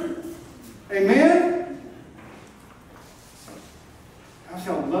word. Amen? Thou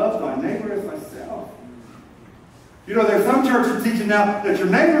shalt love thy neighbor as thyself. You know, there's some churches teaching now that your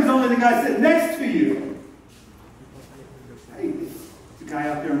neighbor's only the guy sitting next to you. Hey, it's the guy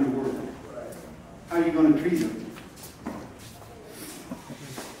out there in the world. How are you going to treat him?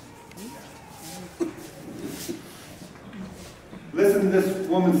 Listen to this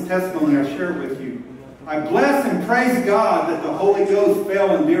woman's testimony. I'll share it with you. I bless and praise God that the Holy Ghost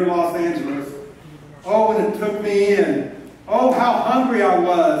fell in dear Los Angeles. Oh, and it took me in. Oh, how hungry I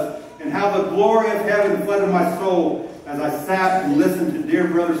was, and how the glory of heaven flooded my soul as I sat and listened to dear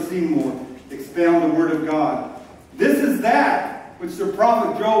Brother Seymour expound the Word of God. This is that which the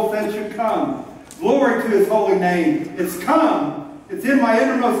prophet Joel said should come. Glory to his holy name. It's come. It's in my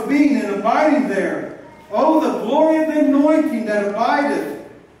innermost being and abiding there. Oh, the glory of the anointing that abideth.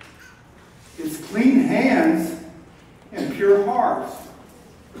 It's clean hands and pure hearts,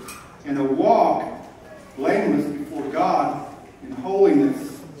 and a walk blameless before God in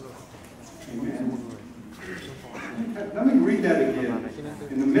holiness. Amen. Let me read that again.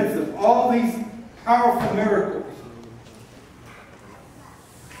 In the midst of all these powerful miracles,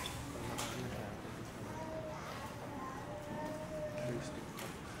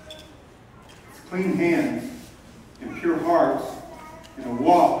 clean hands and pure hearts, and a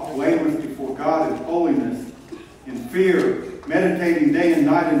walk blameless before God in holiness, in fear, meditating day and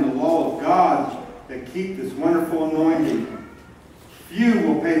night in the law of God that keep this wonderful anointing. Few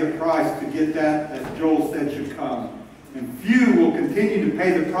will pay the price to get that Joel said should come. And few will continue to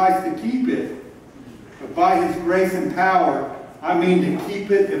pay the price to keep it. But by his grace and power, I mean to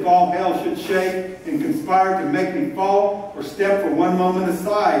keep it if all hell should shake and conspire to make me fall or step for one moment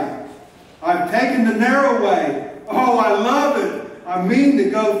aside. I've taken the narrow way. Oh, I love it. I mean to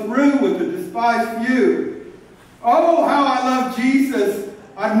go through with the despised few. Oh, how I love Jesus.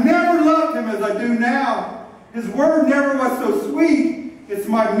 I've never loved him as I do now. His word never was so sweet. It's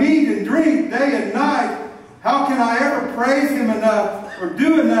my meat and drink day and night. How can I ever praise him enough or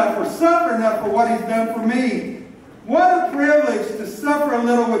do enough or suffer enough for what he's done for me? What a privilege to suffer a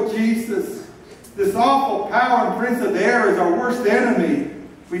little with Jesus. This awful power and prince of the air is our worst enemy.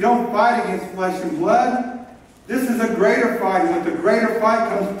 We don't fight against flesh and blood. This is a greater fight, and with the greater fight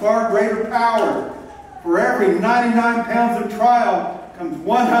comes far greater power. For every 99 pounds of trial comes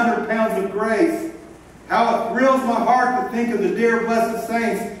 100 pounds of grace. How it thrills my heart to think of the dear blessed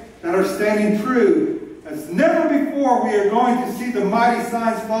saints that are standing true. As never before, we are going to see the mighty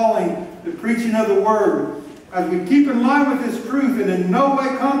signs falling, the preaching of the word. As we keep in line with this truth and in no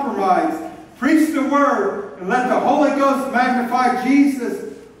way compromise, preach the word and let the Holy Ghost magnify Jesus.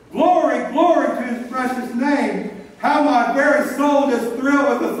 Glory, glory to his precious name. How my very soul is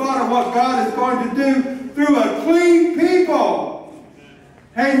thrilled with the thought of what God is going to do through a clean people.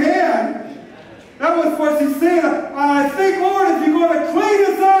 Amen. That was what he said. I think, Lord, if you're going to clean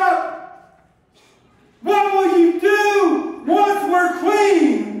us up, what will you do once we're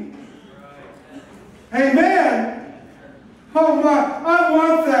clean? Amen. Oh my, I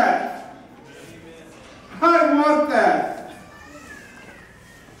want that. I want that.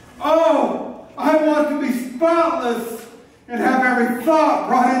 Oh, I want to be spotless and have every thought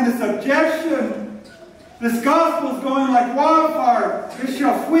brought into subjection. This gospel is going like wildfire. It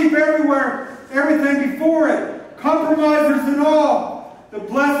shall sweep everywhere, everything before it, compromisers and all. The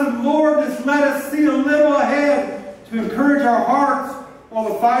blessed Lord has let us see a little ahead to encourage our hearts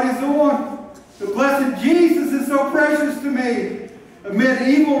while the fight is on. The blessed Jesus is so precious to me. Amid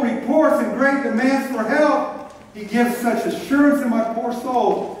evil reports and great demands for help, He gives such assurance in my poor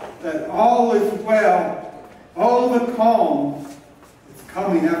soul that all is well. All the calm is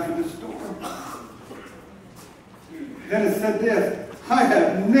coming after the storm. Then it said this, I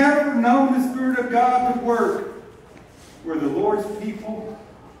have never known the Spirit of God to work where the Lord's people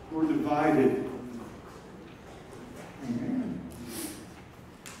were divided. Amen.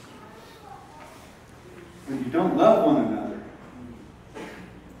 When you don't love one another.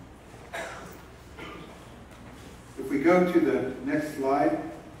 If we go to the next slide.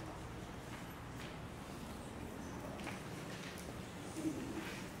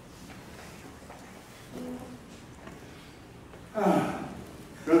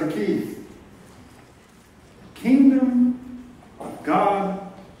 Brother Keith, kingdom of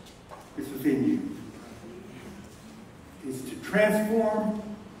God is within you. It's to transform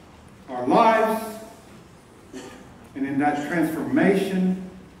our lives, and in that transformation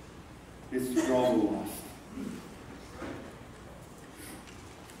is to draw the lost.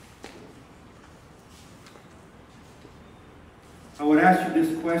 I would ask you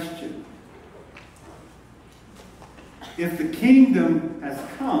this question. If the kingdom has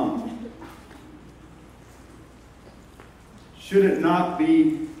come, should it not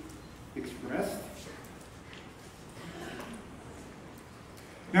be expressed?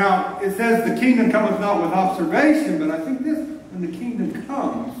 Now, it says the kingdom cometh not with observation, but I think this, when the kingdom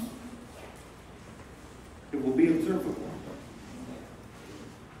comes, it will be observable.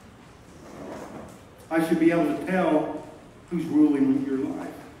 I should be able to tell who's ruling your life.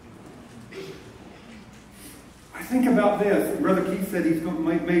 I think about this. Brother Keith said he's going to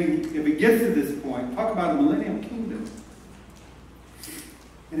maybe, if it gets to this point, talk about a millennium kingdom.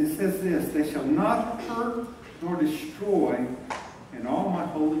 And it says this, they shall not hurt nor destroy in all my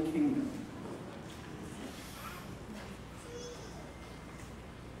holy kingdom.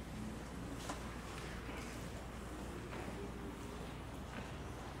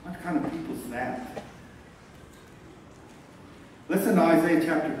 What kind of people is that? Listen to Isaiah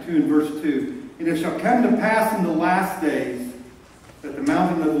chapter 2 and verse 2. And it shall come to pass in the last days that the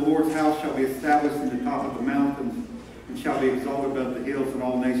mountain of the Lord's house shall be established in the top of the mountains and shall be exalted above the hills, and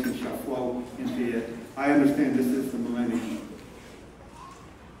all nations shall flow into it. I understand this is the millennium.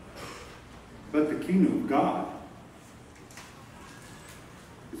 But the kingdom of God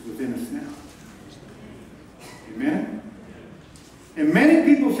is within us now. Amen? And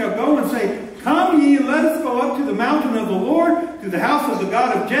many people shall go and say, come ye, and let us go up to the mountain of the Lord, to the house of the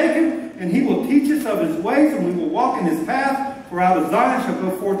God of Jacob, and he will teach us of his ways, and we will walk in his path. For out of Zion shall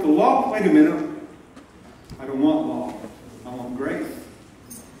go forth the law. Wait a minute. I don't want law. I want grace.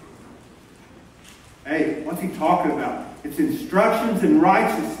 Hey, what's he talking about? It's instructions in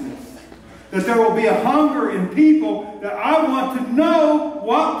righteousness. That there will be a hunger in people that I want to know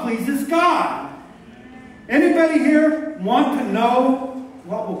what pleases God. Anybody here want to know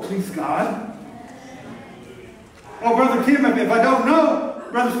what will please God? Oh, Brother Tim, if I don't know,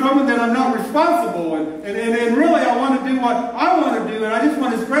 Brother Stroman, then I'm not responsible. And really, I want to do what I want to do, and I just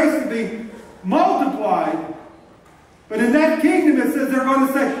want his grace to be multiplied. But in that kingdom, it says they're going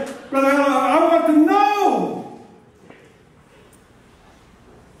to say, Brother, I want to know.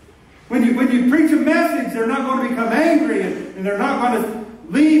 When you preach a message, they're not going to become angry, and they're not going to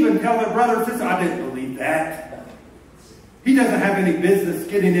leave and tell their brother and sister, I didn't believe that. He doesn't have any business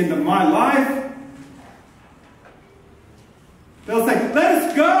getting into my life. They'll say, let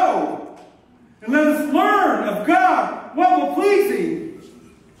us go and let us learn of God what will please him.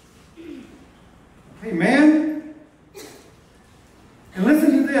 Amen. And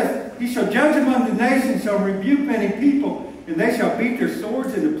listen to this. He shall judge among the nations, shall rebuke many people, and they shall beat their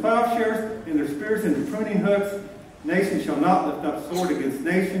swords into plowshares and their spears into pruning hooks. Nation shall not lift up sword against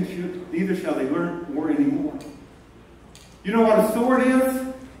nation, neither shall they learn war anymore. You know what a sword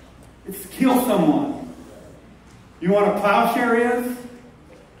is? It's to kill someone. You know what a plowshare is?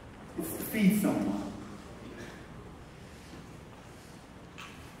 It's to feed someone.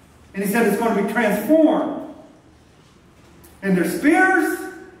 And he said it's going to be transformed. And their spears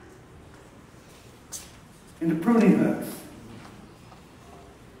into pruning hooks.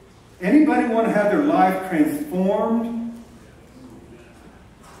 Anybody want to have their life transformed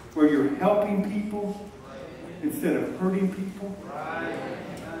where you're helping people instead of hurting people?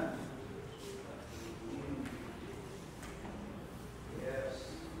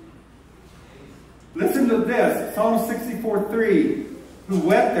 Listen to this, Psalm 64:3. Who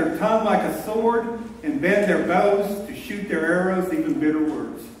whet their tongue like a sword and bend their bows to shoot their arrows, even bitter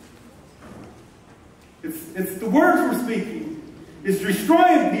words. It's the words we're speaking. It's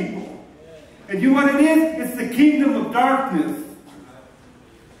destroying people. And you know what it is? It's the kingdom of darkness.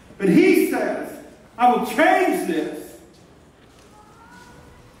 But he says, I will change this.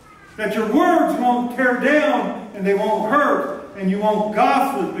 That your words won't tear down and they won't hurt, and you won't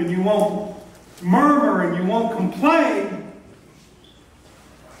gossip and you won't murmur and you won't complain.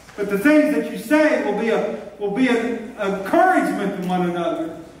 But the things that you say will be an encouragement to one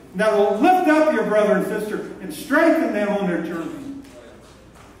another. That will lift up your brother and sister and strengthen them on their journey.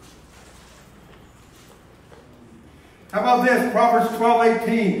 How about this? Proverbs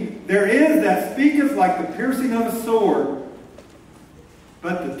 12:18. There is that speaketh like the piercing of a sword,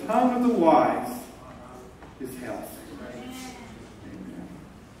 but the tongue of the wise is health. Amen.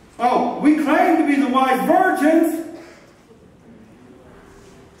 Oh, we claim to be the wise virgins,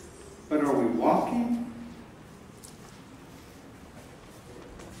 but are we walking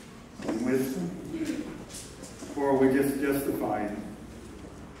in wisdom? Or are we just justifying?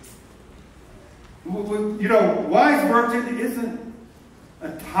 You know, wise virgin isn't a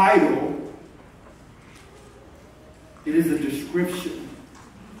title. It is a description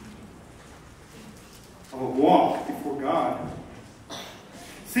of a walk before God.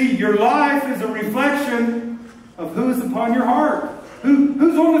 See, your life is a reflection of who is upon your heart.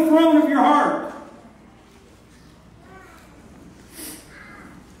 Who's on the throne of your heart?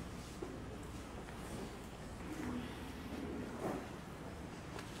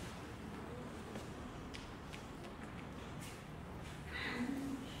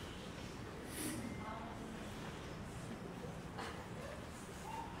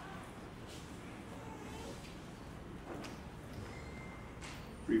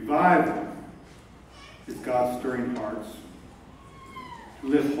 Revival is God stirring hearts to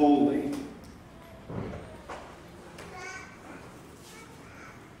live holy.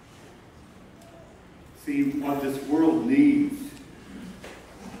 See, what this world needs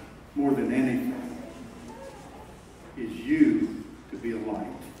more than anything is you to be a light.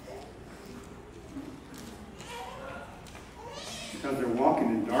 Because they're walking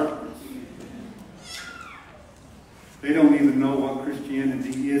in darkness. They don't even know what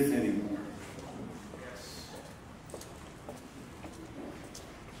Christianity is anymore.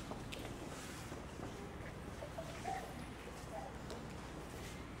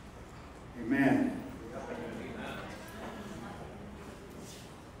 Amen.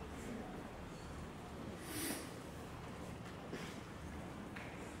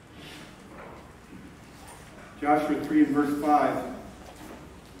 Joshua 3 and verse 5.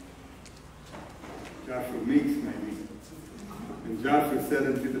 Joshua Meeks, maybe. And Joshua said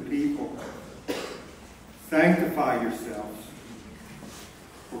unto the people, sanctify yourselves,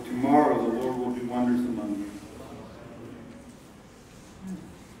 for tomorrow the Lord will do wonders among you.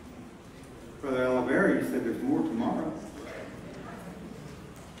 Brother Oliveri, you said there's more tomorrow.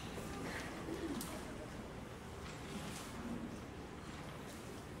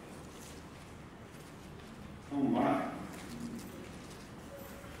 Oh my.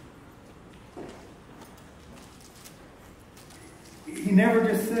 He never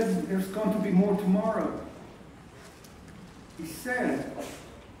just said there's going to be more tomorrow. He said,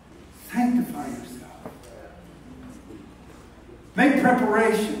 sanctify yourself. Make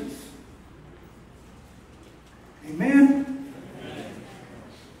preparations. Amen?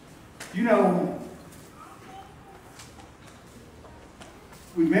 You know,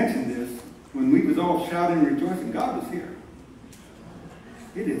 we mentioned this when we was all shouting and rejoicing. God was here.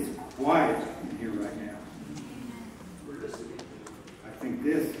 It is quiet in here right now. I think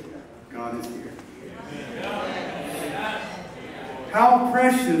this, God is here. How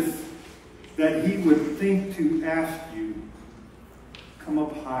precious that He would think to ask you, come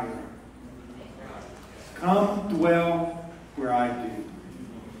up higher. Come dwell where I do.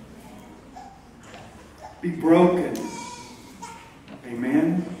 Be broken.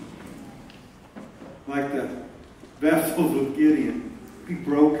 Amen? Like the vessels of Gideon. Be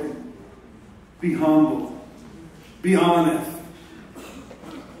broken. Be humble. Be honest.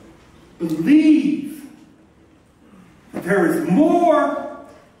 Believe that there is more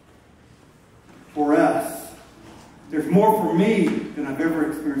for us. There's more for me than I've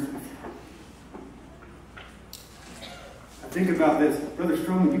ever experienced before. I think about this. Brother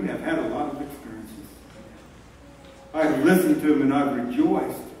Strowman, you have had a lot of experiences. I've listened to them and I've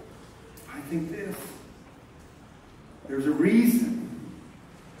rejoiced. I think this. There's a reason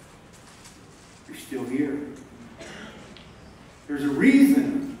you're still here. There's a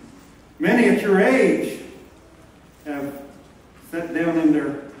reason many at your age have sat down in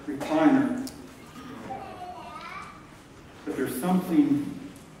their recliner. But there's something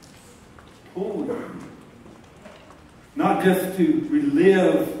pulling them. Not just to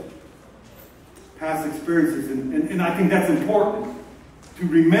relive past experiences. And I think that's important. To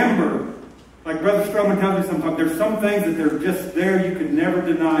remember Like Brother Stroman tells me sometimes, there's some things that they're just there, you could never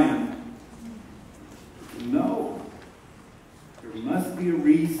deny them. No. There must be a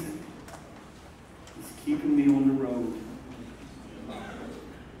reason. He's keeping me on the road.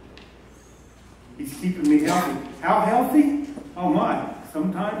 He's keeping me healthy. How healthy? Oh my.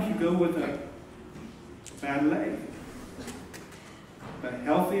 Sometimes you go with a bad leg. But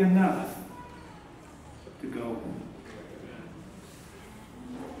healthy enough to go.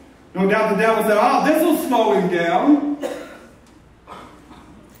 No doubt the devil said, oh, this will slow him down.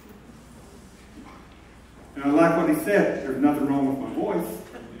 And I like what he said. There's nothing wrong with my voice.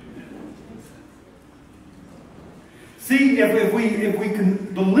 See, if we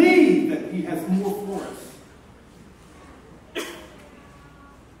can believe that he has more for us.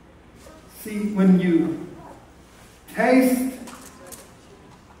 See, when you taste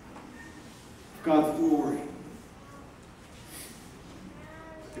God's glory,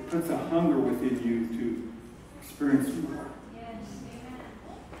 it puts a hunger within you to experience more. Yes, amen.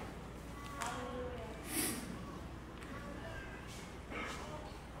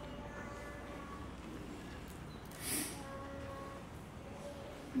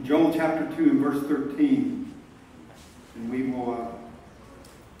 In Joel chapter 2 and verse 13, and we will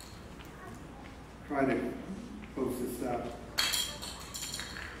try to close this up.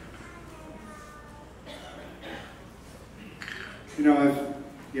 You know,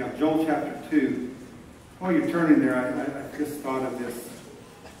 Joel chapter 2. While you're turning there, I just thought of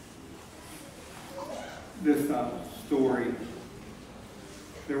this story.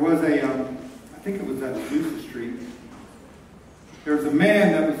 There was I think it was at Azusa Street. There was a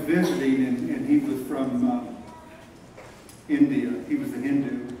man that was visiting, and he was from India. He was a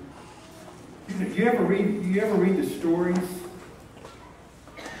Hindu. You ever read the stories?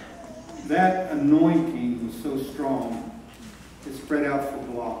 That anointing was so strong, it spread out for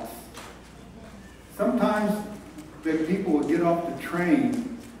blocks. Sometimes the people would get off the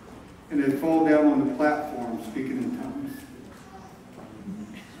train and they'd fall down on the platform speaking in tongues.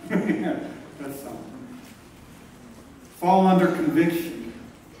 Yeah, that's something. Fall under conviction.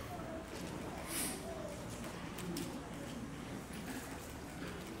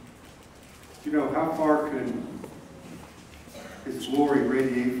 You know, how far could His glory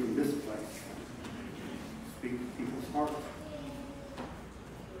radiate from this place? Speak to people's hearts.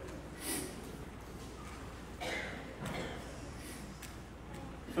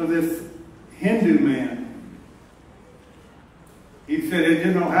 So this Hindu man, he said he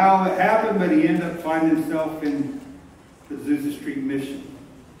didn't know how it happened, but he ended up finding himself in the Azusa Street Mission.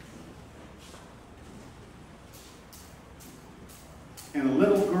 And a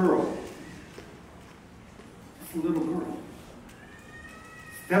little girl, just a little girl,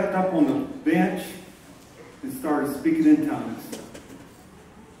 stepped up on the bench and started speaking in tongues.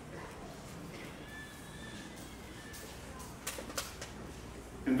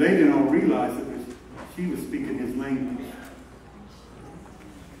 And they didn't all realize it was she was speaking his language.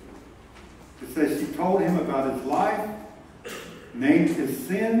 It says she told him about his life, named his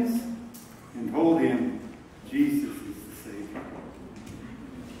sins, and told him Jesus is the Savior.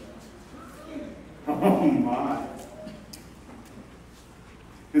 Oh my.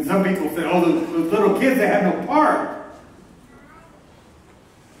 And some people say, oh, those little kids, they have no part.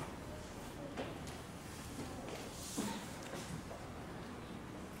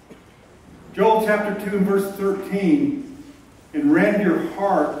 Joel chapter 2 and verse 13, and rend your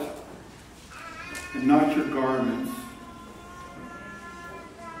heart and not your garments.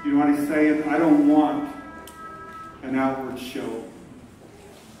 You know what he's saying? I don't want an outward show.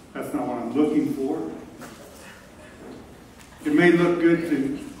 That's not what I'm looking for. It may look good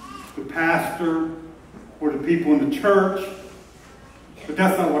to the pastor or to people in the church, but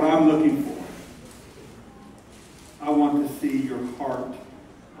that's not what I'm looking for. I want to see your heart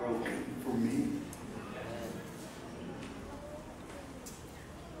broken for me.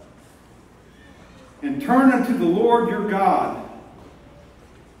 And turn unto the Lord your God.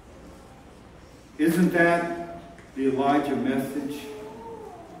 Isn't that the Elijah message?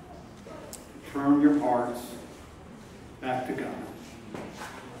 Turn your hearts back to God.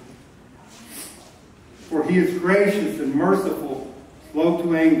 For he is gracious and merciful, slow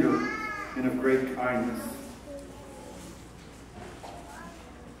to anger, and of great kindness.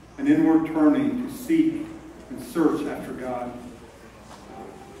 An inward turning to seek and search after God.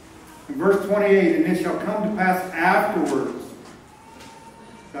 In verse 28, and it shall come to pass afterwards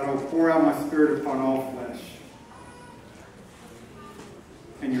that I will pour out my spirit upon all flesh.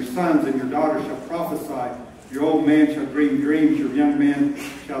 And your sons and your daughters shall prophesy. Your old man shall dream dreams. Your young man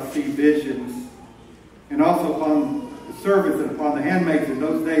shall see visions. And also upon the servants and upon the handmaids in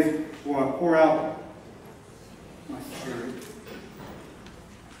those days will I pour out my Spirit.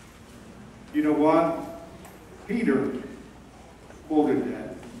 You know what? Peter quoted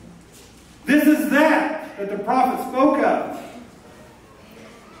that. This is that the prophet spoke of.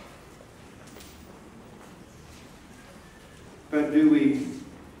 But do we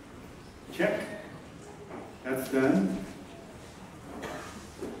check? That's done.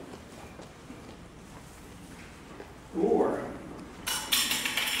 Or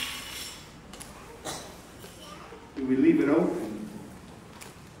do we leave it open,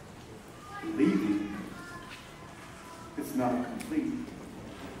 believing it's not complete?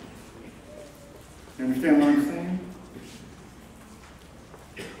 You understand what I'm saying?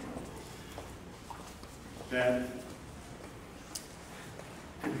 That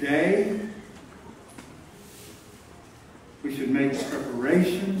today we should make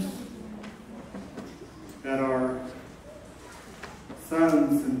preparations that our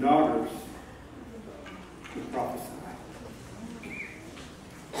sons and daughters would prophesy.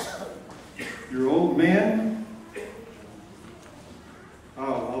 Your old men,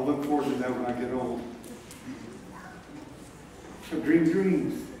 I'll look forward to that when I get old. So dream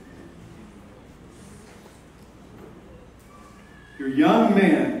dreams. Your young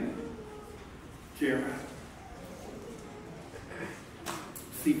men, Jared,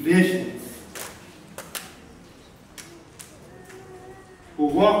 see visions. We're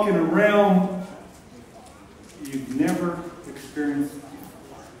walking around you've never experienced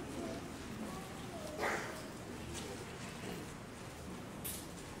before.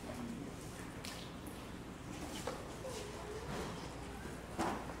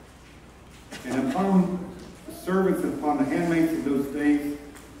 And upon the servants and upon the handmaids of those days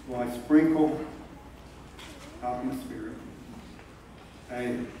will I sprinkle out my Spirit.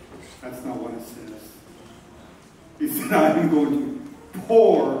 Hey, that's not what it says. He said, I am going to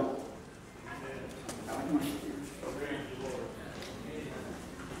pour out my Spirit.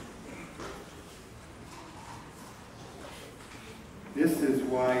 This is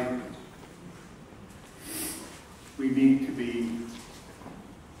why we need to be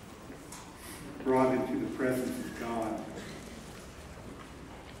brought into the presence of God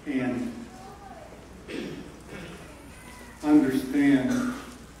and understand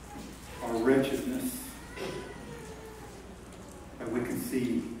our wretchedness, that we can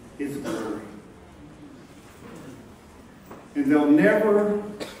see His glory. And there'll never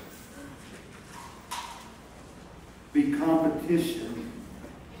be competition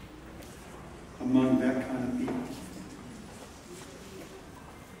among that kind of people.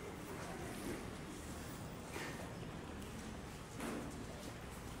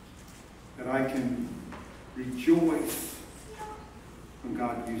 That I can rejoice when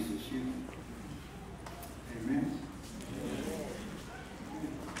God uses you. Amen.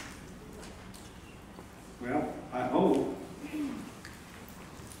 Well, I hope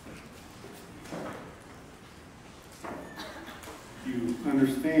you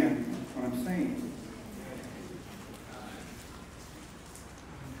understand what I'm saying.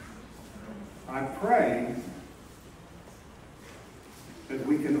 I pray that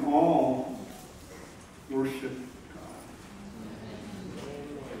we can all worship God.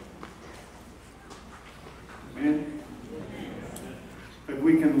 Amen? That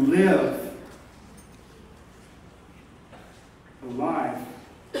we can live the life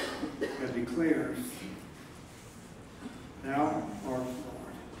that declares, Thou art Lord.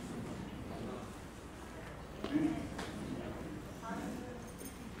 Amen?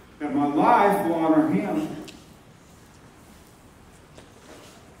 That my life will honor Him.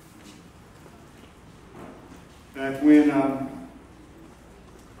 That when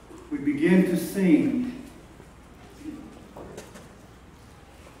we begin to sing,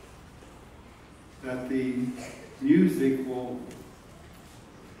 that the music will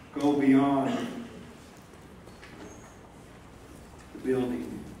go beyond the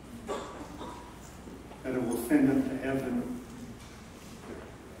building, that it will send up to heaven.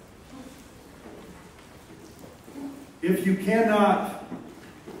 If you cannot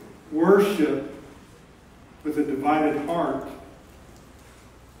worship with a divided heart,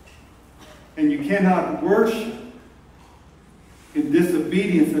 and you cannot worship in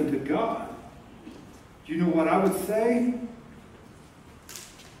disobedience unto God, do you know what I would say?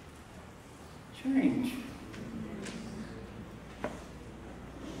 Change.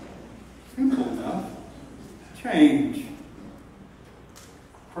 Simple enough. Change.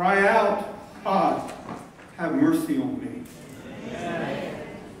 Cry out, God, have mercy on me. Amen.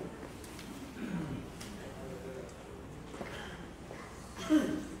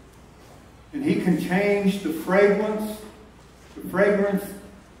 And He can change the fragrance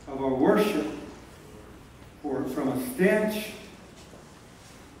of our worship from a stench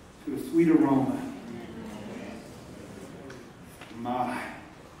to a sweet aroma. My,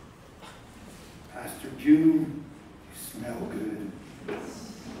 Pastor June, you smell good.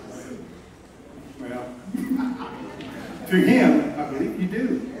 Well, to him, I believe you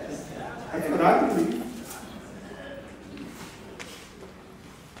do. That's what I believe.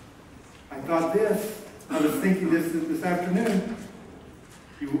 I thought this. I was thinking this afternoon.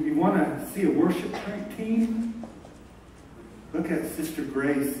 You want to see a worship team? Look at Sister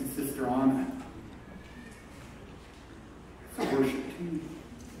Grace and Sister Anna. It's a worship team.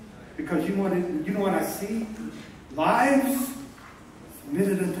 Because you know what I see? Lives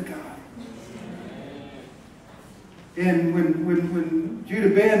submitted unto God. And when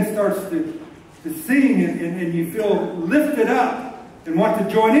Judah Band starts to sing and you feel lifted up and want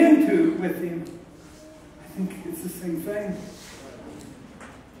to join into with him, I think it's the same thing.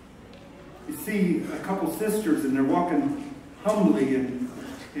 You see a couple sisters and they're walking humbly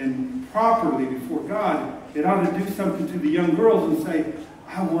and properly before God. It ought to do something to the young girls and say,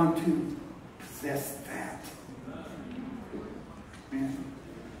 I want to possess that. Man.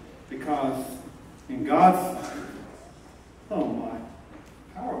 Because in God's sight, oh my,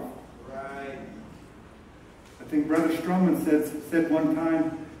 powerful. Right. I think Brother Stroman said one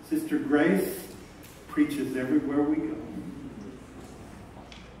time, Sister Grace preaches everywhere we go.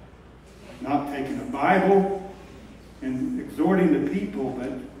 Not taking a Bible and exhorting the people,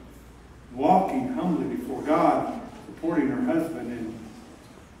 but walking humbly before God, supporting her husband, and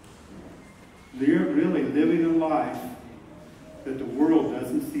really living a life that the world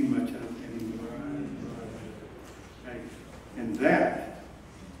doesn't see much of anymore. Okay. And that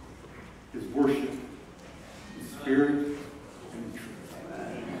is worship in spirit and in truth.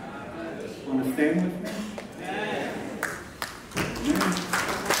 Want to stand with me? Amen.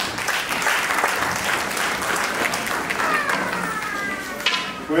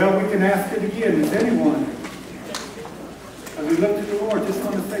 Well, we can ask it again. Is anyone, as we look to the Lord, just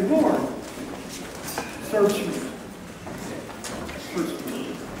want to say, Lord, search me. Search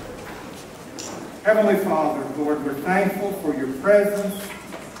me. Heavenly Father, Lord, we're thankful for your presence.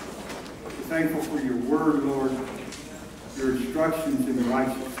 We're thankful for your word, Lord, your instructions in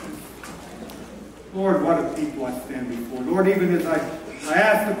righteousness. Lord, what a people I stand before. Lord, even as I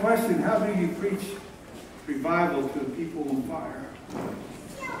ask the question, how do you preach revival to the people on fire?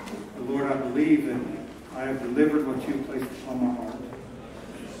 Lord, I believe that I have delivered what you have placed upon my heart.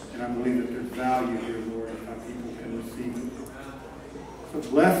 And I believe that there's value here, Lord, and how people can receive it. So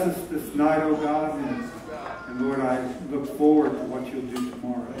bless us this night, oh God, and Lord, I look forward to what you'll do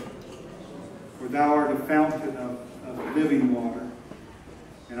tomorrow. For thou art a fountain of living water.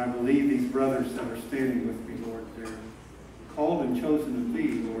 And I believe these brothers that are standing with me, Lord, they're called and chosen of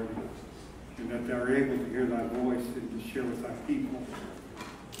thee, Lord, and that they're able to hear thy voice and to share with thy people.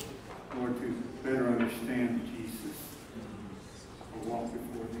 Lord, to better understand Jesus, or walk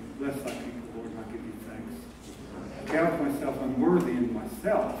before thee. Bless thy people, Lord, and I give you thanks. I count myself unworthy in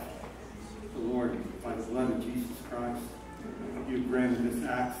myself. The Lord, by the blood of Jesus Christ, you have granted us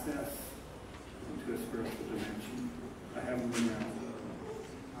access into a spiritual dimension, a heavenly realm.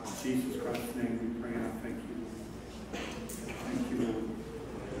 In Jesus Christ's name we pray, and I thank you, Lord. Thank you, Lord.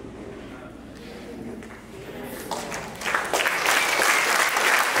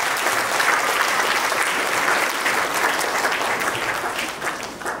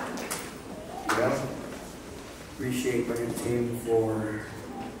 Appreciate Brother Tim for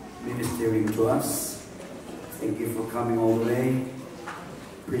ministering to us. Thank you for coming all the way.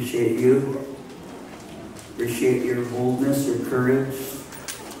 Appreciate you. Appreciate your boldness, your courage,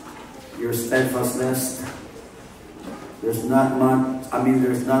 your steadfastness. There's not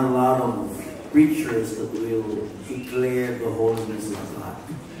a lot of preachers that will declare the holiness of God.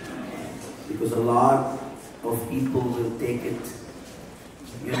 Because a lot of people will take it,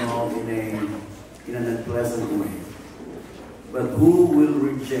 in an unpleasant way. But who will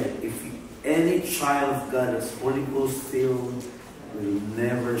reject? If any child of God is Holy Ghost filled, will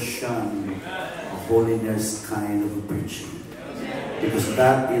never shun a holiness kind of preaching. Because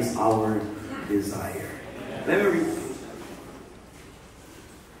that is our desire. Let me read.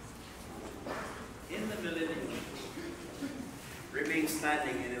 In the millennium, remain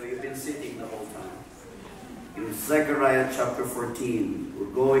standing, you've been sitting the whole time. In Zechariah chapter 14,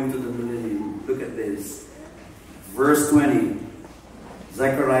 we're going to the millennium. Look at this. Verse 20.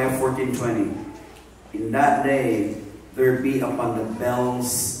 Zechariah 14:20. In that day, there be upon the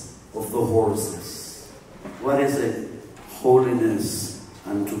bells of the horses. What is it? Holiness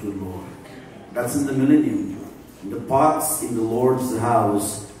unto the Lord. That's in the millennium. In the pots in the Lord's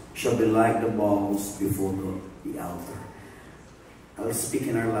house shall be like the balls before the altar. I'll speak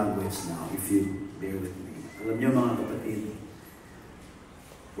in our language now, if you bear with me. Alam niyo mga kapatid,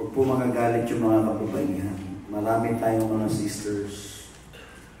 huwag po magagalit yung mga kababaihan. Marami tayong mga sisters,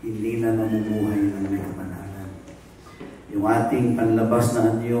 hindi na namumuhay ng may kabanalan. Yung ating panlabas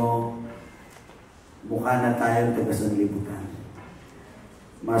na anyo, mukha na tayong taga-sanlibutan.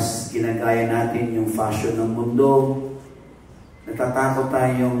 Mas ginagaya natin yung fashion ng mundo. Natatakot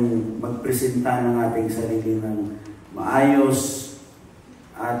tayong magpresenta ng ating sarili ng maayos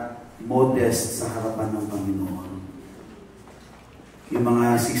at modest sa harapan ng Panginoon. Yung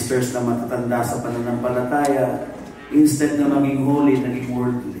mga sisters na matatanda sa pananampalataya, instead na maging holy, naging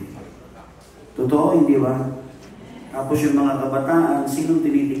worldly. Totoo, hindi ba? Tapos yung mga kabataan, sinong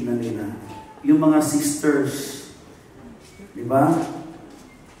tinitignan nila? Yung mga sisters, di ba?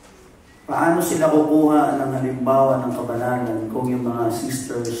 Paano sila kukuha ng halimbawa ng kabanalan kung yung mga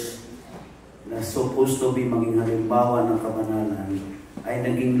sisters na supposed to be maging halimbawa ng kabanalan ay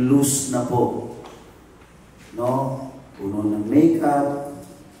naging loose na po? No? Puno ng makeup,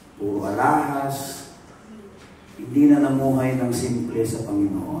 puro alahas, hindi na namuhay ng simple sa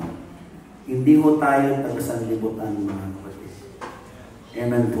Panginoon. Hindi ho tayo taga-sanlibutan, mga kapatid.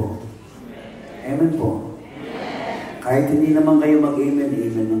 Amen po. Amen po. Kahit hindi naman kayo mag-amen,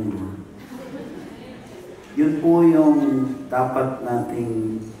 amen ng Lord. Yun po yung dapat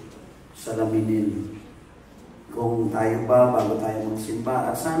nating salaminin. Kung tayo ba, bago tayo magsimba,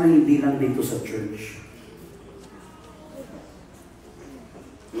 at sana hindi lang dito sa church.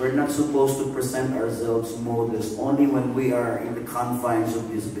 We're not supposed to present ourselves modest only when we are in the confines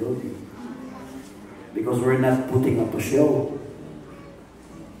of this building. Because we're not putting up a show.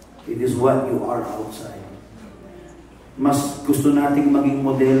 It is what you are outside. Mas gusto nating maging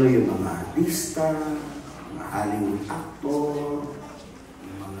modelo yung mga artista, mga Hollywood actor,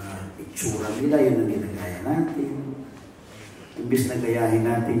 yung mga itsura nila, yun ang ginagaya natin. Imbis na gayahin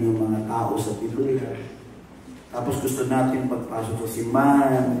natin yung mga tao sa Biblia. Tapos gusto natin pagpasok sa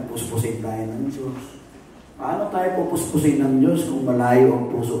simbahan, puspusin tayo ng Diyos. Paano tayo pupuspusin ng Diyos kung malayo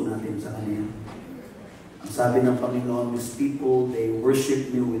ang puso natin sa Kanya? Ang sabi ng Panginoon, these people, they worship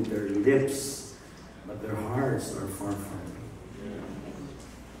me with their lips, but their hearts are far from me.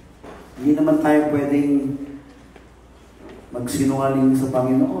 Hindi naman tayo pwedeng magsinungaling sa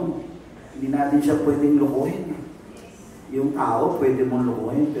Panginoon. Hindi natin siya pwedeng lukuhin. Yung tao pwede mong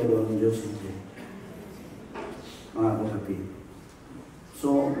lukuhin, pero ang Diyos hindi. Mga kapatid.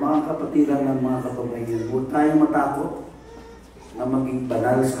 So, mga kapatiran ng mga kababayan, huwag tayong matakot na maging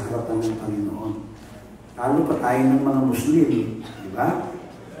banal sa harapan ng Panginoon. Talo pa tayo ng mga Muslim, di ba?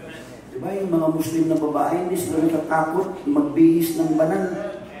 Di ba yung mga Muslim na babae, hindi sila natatakot magbihis ng banal.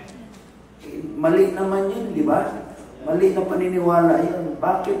 Mali naman yun, di ba? Mali na paniniwala yun.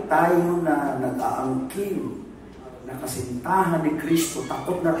 Bakit tayo na nag-aangkin, nakasintahan ni Kristo,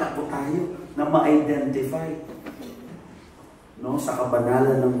 takot na takot tayo na ma-identify sa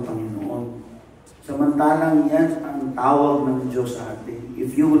kabanalan ng Panginoon. Samantalang yan ang tawag ng Diyos sa atin.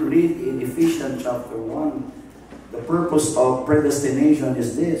 If you will read in Ephesians chapter 1, the purpose of predestination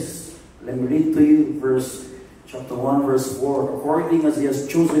is this. Let me read to you chapter 1, verse 4. According as He has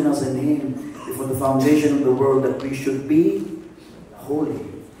chosen us in Him before the foundation of the world, that we should be holy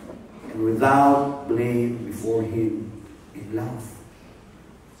and without blame before Him in love.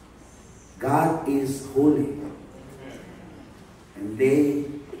 God is holy. And they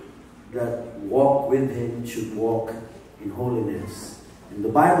that walk with Him should walk in holiness. And the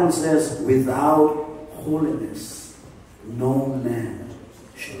Bible says, without holiness, no man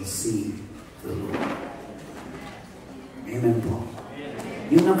shall see the Lord. Amen po.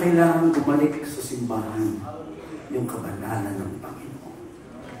 Yun ang kailangan bumalik sa simbahan, yung kabanalan ng Panginoon.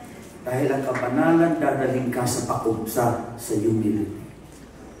 Dahil ang kabanalan dadaling ka sa pakubsa sa humility.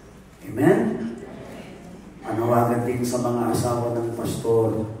 Amen? Panawagan din sa mga asawa ng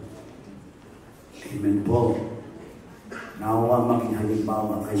pastor. Amen po. Nawa maging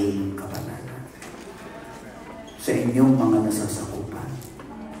halimbawa kayo ng kabanalan sa inyong mga nasasakupan.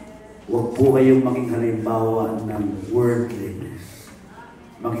 Huwag po kayong maging halimbawa ng worldliness.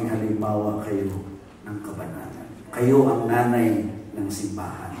 Maging halimbawa kayo ng kabanalan. Kayo ang nanay ng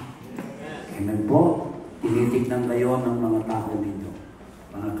simbahan. Amen po. Tinitignan kayo ng mga tao ninyo,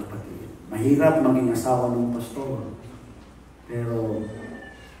 mga kapatid. Mahirap maging asawa ng pastor. Pero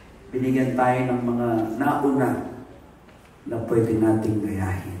binigyan tayo ng mga nauna na pwede nating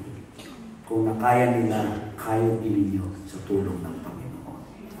gayahin. Kung nakaya nila, kaya din ninyo sa tulong ng Panginoon.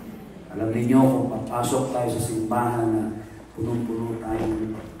 Alam niyo kung papasok tayo sa simbahan na punong-puno tayo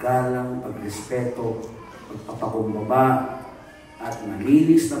ng paggalang, pagrespeto, pagpapakumbaba, at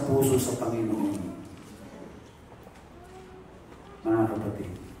malinis na puso sa Panginoon, mga kapatid,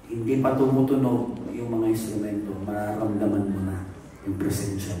 hindi pa tumutunog yung mga instrumento, mararamdaman mo na yung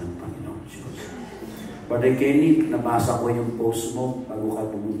presensya ng Panginoon Diyos. Brother Kenny, nabasa ko yung post mo bago ka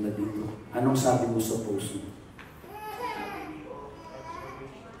pumunta dito. Anong sabi mo sa post mo?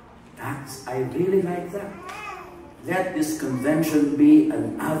 I really like that. Let this convention be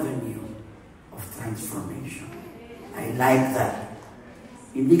an avenue of transformation. I like that.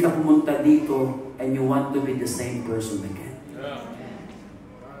 Hindi ka pumunta dito and you want to be the same person again.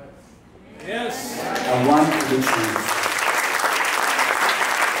 Yes. I want to be changed.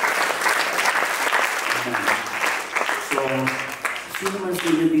 So, sino man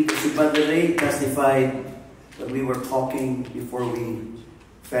sila dito? Si Brother Ray testified that we were talking before we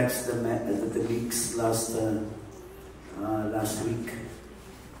fetched the weeks last week.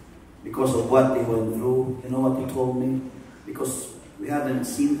 Because of what they went through. You know what he told me? Because we haven't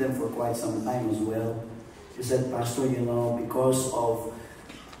seen them for quite some time as well. He said, Pastor, you know, because of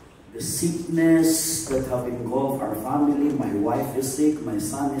the sickness that have engulfed our family, my wife is sick, my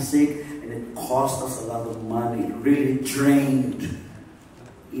son is sick, and it cost us a lot of money. It really drained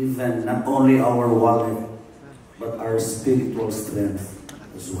even not only our wallet, but our spiritual strength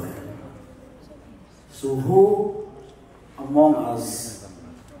as well. So who among us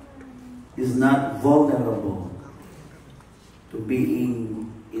is not vulnerable to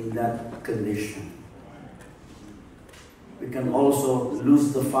being in that condition? We can also lose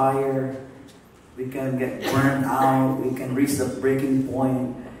the fire. We can get burned out. We can reach the breaking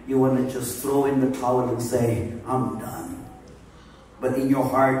point. You want to just throw in the towel and say, I'm done. But in your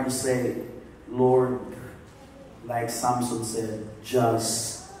heart you say, Lord, like Samson said,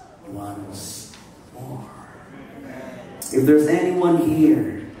 just once more. If there's anyone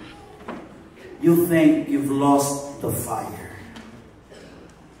here, you think you've lost the fire,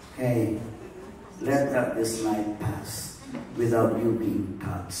 hey, let that this night pass without you being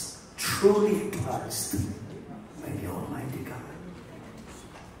touched, truly touched by the Almighty God.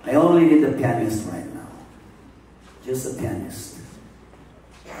 I only need a pianist right now, just a pianist.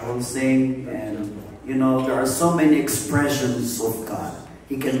 I will sing, and you know, there are so many expressions of God.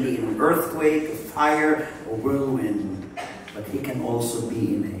 He can be in an earthquake, a fire, a whirlwind, but He can also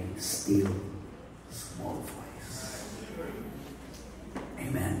be in a still, small voice.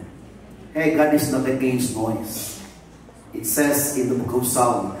 Amen. Hey, God is not against noise. It says in the book of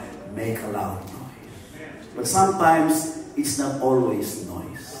Psalm, make a loud noise. But sometimes it's not always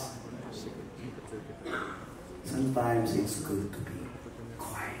noise. Sometimes it's good to be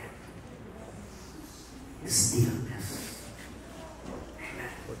quiet. Stillness.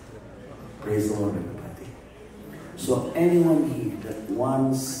 Amen. Praise the Lord, everybody. So anyone here that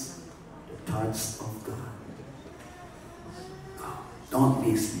wants the touch of God, don't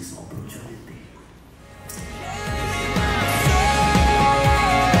miss this opportunity.